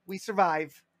 we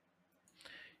survive.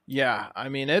 Yeah, I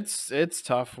mean it's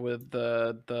tough with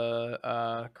the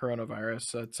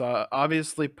coronavirus. It's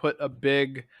obviously put a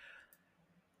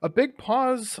big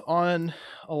pause on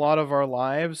a lot of our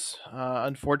lives.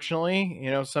 Unfortunately,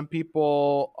 some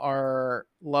people are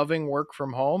loving work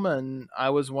from home, and I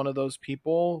was one of those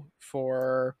people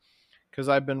for because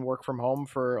I've been work from home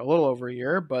for a little over a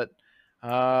year. But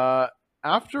uh,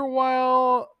 after a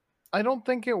while, I don't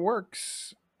think it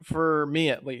works for me,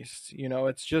 at least.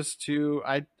 It's just too.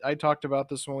 I talked about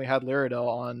this when we had Lyradel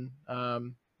on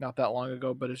not that long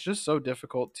ago, but it's just so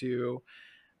difficult to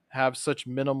have such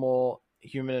minimal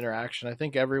human interaction. I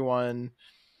think everyone,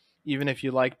 even if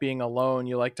you like being alone,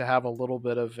 you like to have a little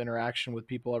bit of interaction with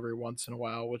people every once in a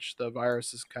while, which the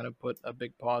virus has kind of put a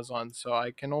big pause on. So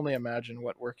I can only imagine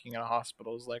what working in a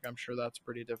hospital is like. I'm sure that's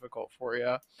pretty difficult for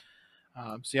you.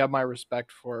 So you have my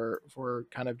respect for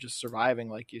kind of just surviving,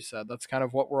 like you said. That's kind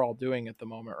of what we're all doing at the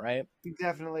moment, right?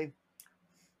 Definitely.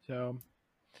 So,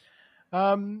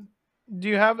 um, do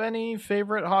you have any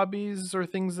favorite hobbies or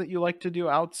things that you like to do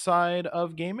outside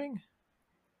of gaming?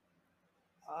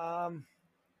 Um,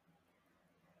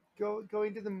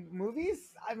 going to the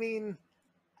movies. I mean,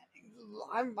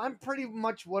 I'm pretty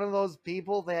much one of those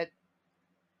people that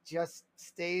just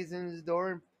stays in his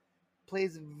door and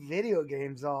plays video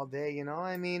games all day.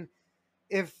 I mean,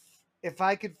 if if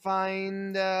I could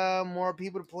find more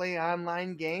people to play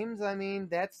online games, I mean,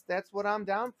 that's what I'm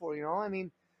down for. I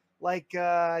mean, like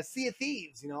Sea of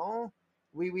Thieves.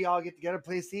 We all get together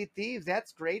play Sea of Thieves.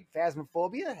 That's great.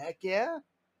 Phasmophobia, heck yeah.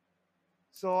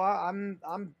 So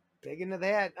I'm big into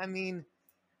that. I mean,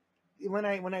 when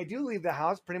I do leave the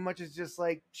house, pretty much it's just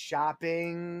like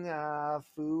shopping,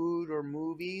 food, or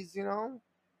movies.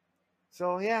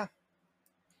 So yeah,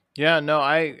 Yeah, no,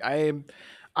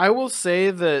 I will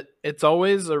say that it's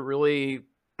always a really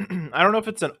I don't know if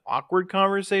it's an awkward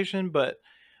conversation, but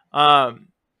um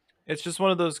it's just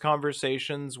one of those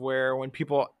conversations where when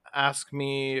people ask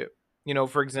me,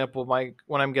 for example, my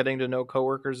when I'm getting to know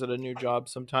coworkers at a new job,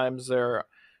 sometimes they're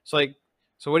it's like,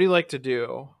 so what do you like to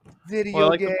do? Well, I video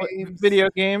like to play games, video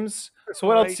games. So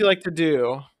what else right? do you like to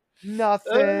do?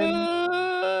 Nothing.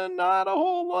 Not a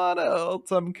whole lot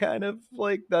else. I'm kind of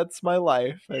like that's my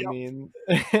life. I Yep. mean,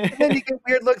 And then you get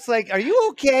weird looks like, "Are you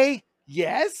okay?"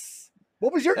 Yes.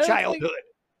 What was your it's like, childhood?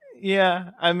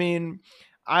 yeah. I mean,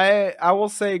 I will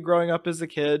say, growing up as a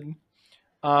kid,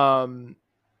 um,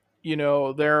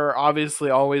 there are obviously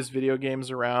always video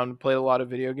games around. Played a lot of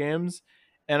video games,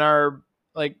 and our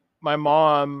like my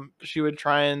mom, she would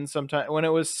try and sometimes when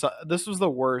this was the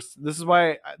worst. This is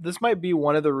why this might be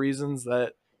one of the reasons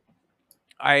that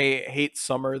I hate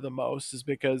summer the most, is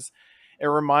because it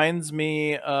reminds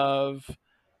me of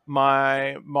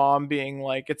my mom being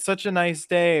like, "It's such a nice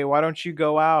day. Why don't you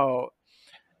go out?"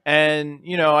 And,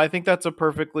 I think that's a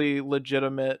perfectly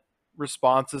legitimate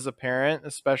response as a parent,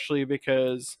 especially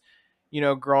because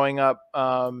growing up,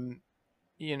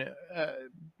 you know,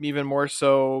 even more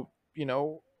so,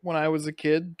 when I was a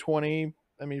kid,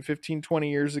 15,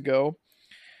 20 years ago,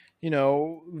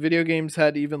 video games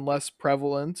had even less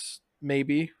prevalence,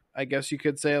 maybe, I guess you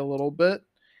could say a little bit,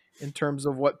 in terms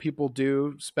of what people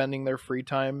do, spending their free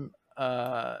time,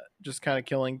 just kind of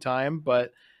killing time.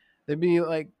 But they'd be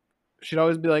like, she'd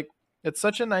always be like, it's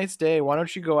such a nice day. Why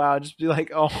don't you go out? Just be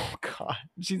like, oh God.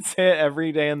 She'd say it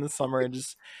every day in the summer and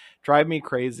just drive me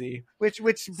crazy. Which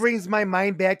brings my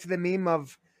mind back to the meme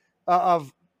of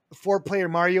 4-player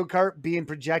Mario Kart being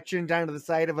projection down to the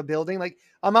side of a building. Like,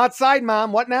 I'm outside,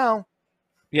 mom. What now?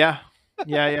 Yeah.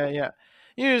 Yeah, yeah,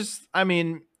 yeah. I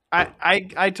mean,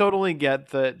 I totally get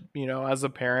that, as a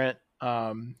parent,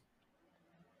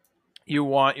 you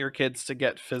want your kids to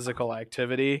get physical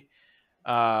activity.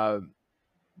 Uh,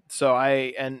 so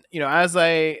as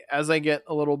I get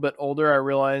a little bit older, I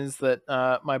realize that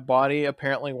my body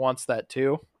apparently wants that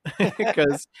too,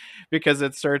 because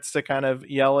it starts to kind of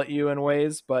yell at you in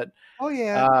ways. But Oh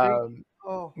yeah, great. um,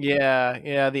 Oh, yeah,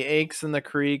 yeah, the aches and the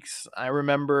creaks. I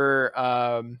remember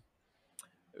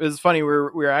it was funny. We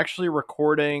were actually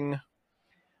recording.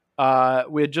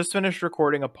 We had just finished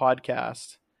recording a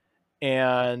podcast,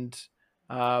 and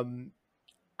um,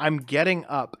 I'm getting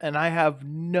up and I have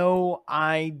no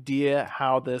idea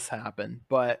how this happened,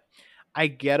 but I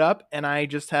get up and I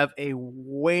just have a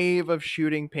wave of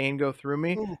shooting pain go through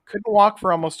me. ooh, Couldn't walk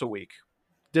for almost a week.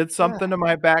 Did yeah. something to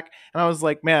my back and I was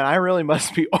like, man, I really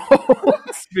must be old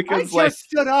I because like just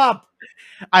stood up.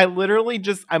 I literally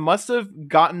just I must have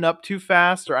gotten up too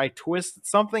fast or I twisted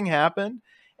something happened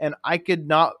and I could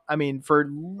not I mean for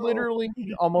Oh, literally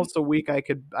almost a week I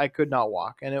could not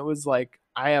walk and it was like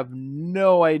I have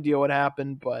no idea what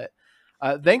happened but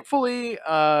thankfully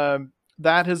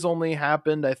that has only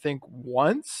happened I think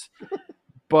once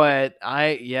but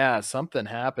something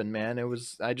happened man it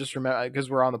was I just remember because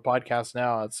we're on the podcast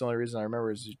now that's the only reason I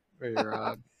remember is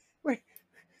your wait,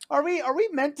 are we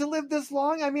meant to live this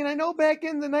long? I mean, I know back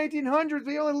in the 1900s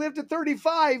we only lived to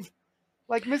 35,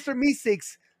 like Mr.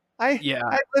 Meeseeks. yeah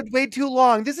I lived way too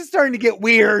long. This is starting to get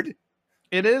weird.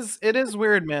 it is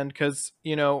weird man because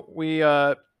we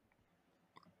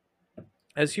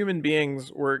as human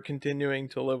beings we're continuing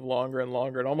to live longer and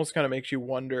longer. It almost kind of makes you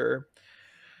wonder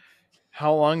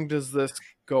how long does this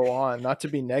go on, not to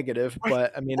be negative What,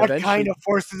 but I mean what kind eventually of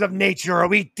forces of nature are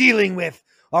we dealing with?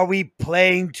 Are we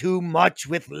playing too much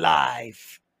with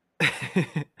life?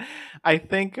 I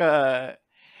think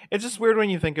it's just weird when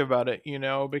you think about it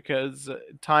because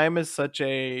time is such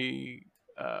a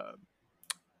uh,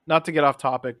 not to get off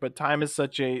topic but time is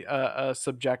such a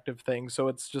subjective thing so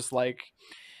it's just like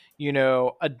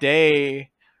a day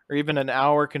or even an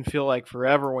hour can feel like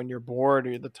forever when you're bored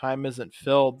or the time isn't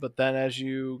filled. But then as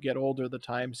you get older, the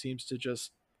time seems to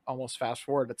just almost fast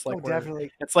forward. It's Oh, like we're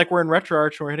definitely. it's like we're in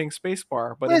RetroArch and we're hitting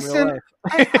spacebar, but in real Listen,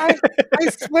 I, life. I, I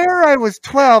swear I was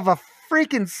 12 a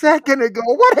freaking second ago.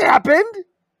 What happened?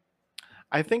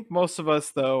 I think most of us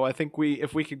though, I think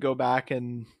if we could go back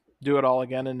and do it all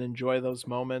again and enjoy those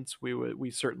moments,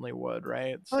 we certainly would,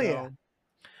 right? Oh, yeah. So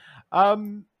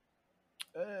um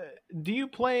do you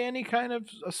play any kind of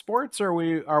sports or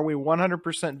are we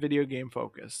 100% video game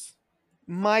focused?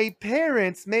 My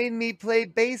parents made me play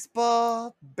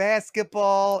baseball,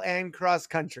 basketball, and cross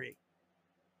country.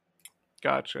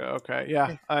 Gotcha. Okay.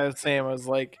 Yeah. Same. I was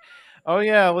like, oh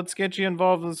yeah, let's get you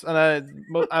involved in this. And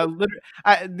I literally,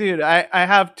 dude, I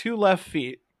have two left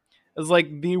feet. It's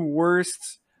like the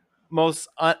worst, most.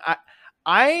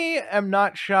 I am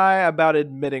not shy about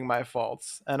admitting my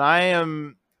faults, and I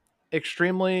am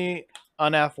extremely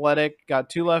unathletic. Got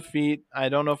two left feet. I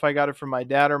don't know if I got it from my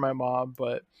dad or my mom,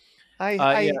 but I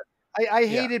yeah, I I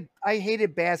yeah,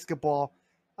 hated basketball.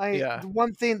 yeah.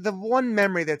 The one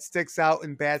memory that sticks out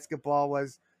in basketball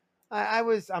was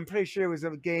I'm pretty sure it was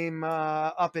a game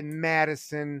up in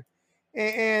Madison,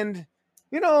 and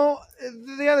you know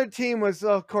the other team was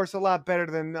of course a lot better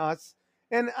than us,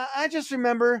 and I just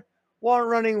remember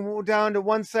running down to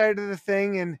one side of the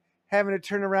thing and having to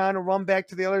turn around and run back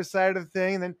to the other side of the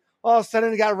thing, and then all of a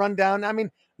sudden it got run down. I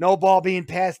mean, no ball being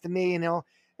passed to me, and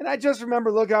I just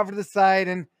remember looking over to the side,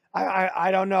 and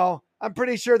I don't know. I'm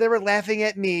pretty sure they were laughing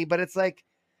at me, but it's like,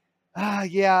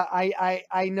 yeah,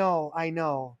 I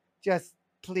know. Just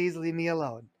please leave me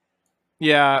alone.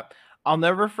 Yeah, I'll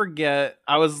never forget.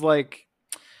 I played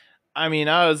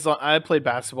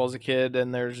basketball as a kid,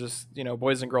 and there's just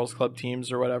boys and girls club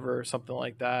teams or whatever, or something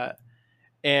like that.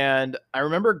 And I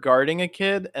remember guarding a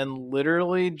kid, and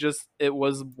literally just it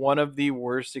was one of the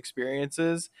worst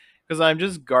experiences because I'm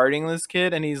just guarding this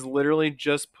kid, and he's literally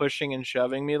just pushing and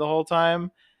shoving me the whole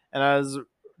time, and I was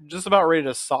just about ready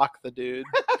to sock the dude.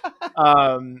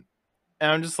 Um,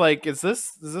 and I'm just like, is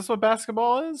this what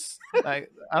basketball is? I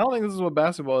don't think this is what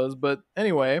basketball is, but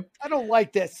anyway, I don't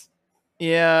like this.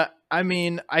 yeah. I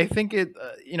mean, I think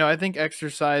I think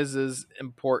exercise is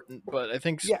important, but I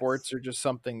think Yes. sports are just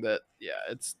something that, yeah,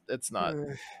 it's not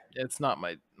Ugh.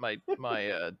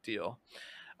 my deal.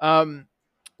 Um,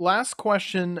 Last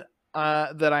question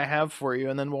that I have for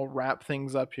you, and then we'll wrap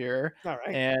things up here. All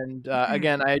right. And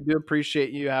again, I do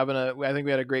appreciate you having a. I think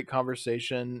we had a great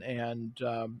conversation, and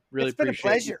really It's been a appreciate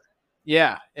you. pleasure.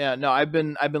 Yeah, yeah. No, I've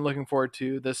been looking forward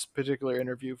to this particular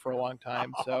interview for a long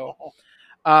time. So,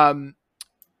 um,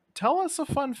 tell us a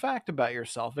fun fact about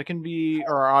yourself. It can be,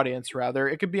 or our audience rather.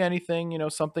 It could be anything.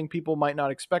 Something people might not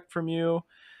expect from you,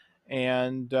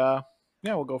 and yeah,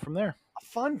 we'll go from there. A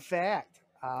fun fact.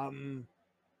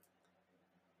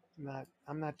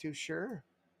 I'm not too sure.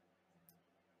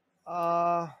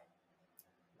 Uh,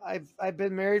 I've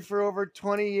been married for over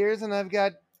 20 years and I've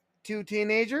got two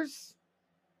teenagers,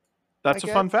 I That's a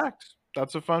fun guess. fact.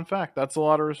 That's a fun fact. That's a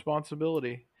lot of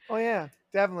responsibility. Oh yeah,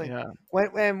 definitely. Yeah.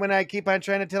 When I keep on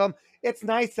trying to tell them it's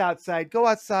nice outside, go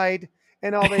outside,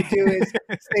 and all they do is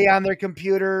stay on their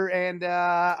computer and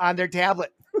on their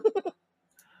tablet.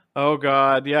 Oh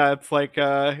God, yeah, it's like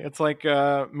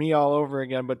me all over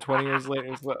again, but 20 years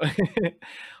later. So.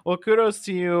 Well, kudos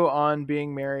to you on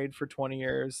being married for 20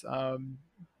 years. That's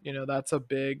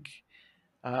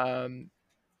um,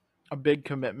 a big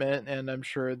commitment, and I'm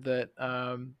sure that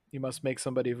you must make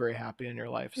somebody very happy in your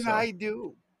life. So I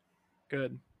do.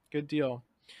 good, good deal.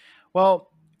 Well,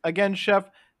 again, Chef,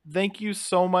 thank you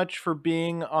so much for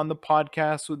being on the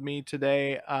podcast with me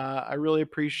today. I really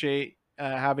appreciate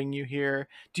having you here.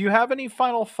 Do you have any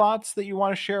final thoughts that you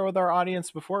want to share with our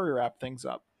audience before we wrap things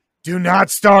up? Do not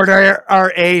start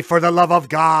our A for the love of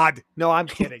God. No, I'm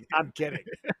kidding. I'm kidding.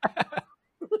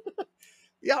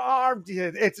 Yeah,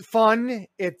 it's fun.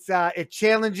 It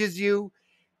challenges you.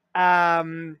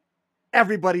 Um,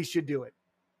 Everybody should do it.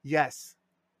 Yes.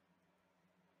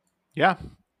 Yeah.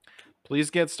 Please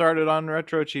get started on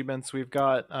Retro Achievements. We've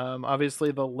got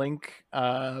obviously the link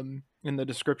in the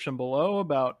description below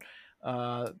about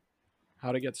uh,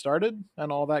 how to get started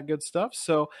and all that good stuff.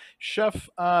 So, Chef,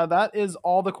 that is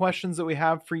all the questions that we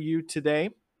have for you today.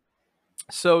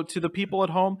 So, to the people at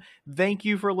home, thank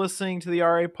you for listening to the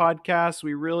RA podcast.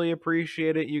 We really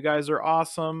appreciate it. You guys are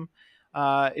awesome.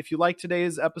 If you like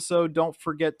today's episode, don't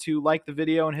forget to like the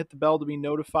video and hit the bell to be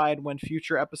notified when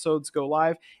future episodes go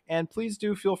live. And please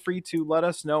do feel free to let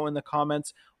us know in the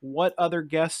comments what other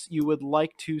guests you would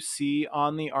like to see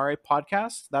on the RA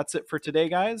podcast. That's it for today,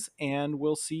 guys, and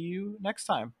we'll see you next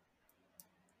time.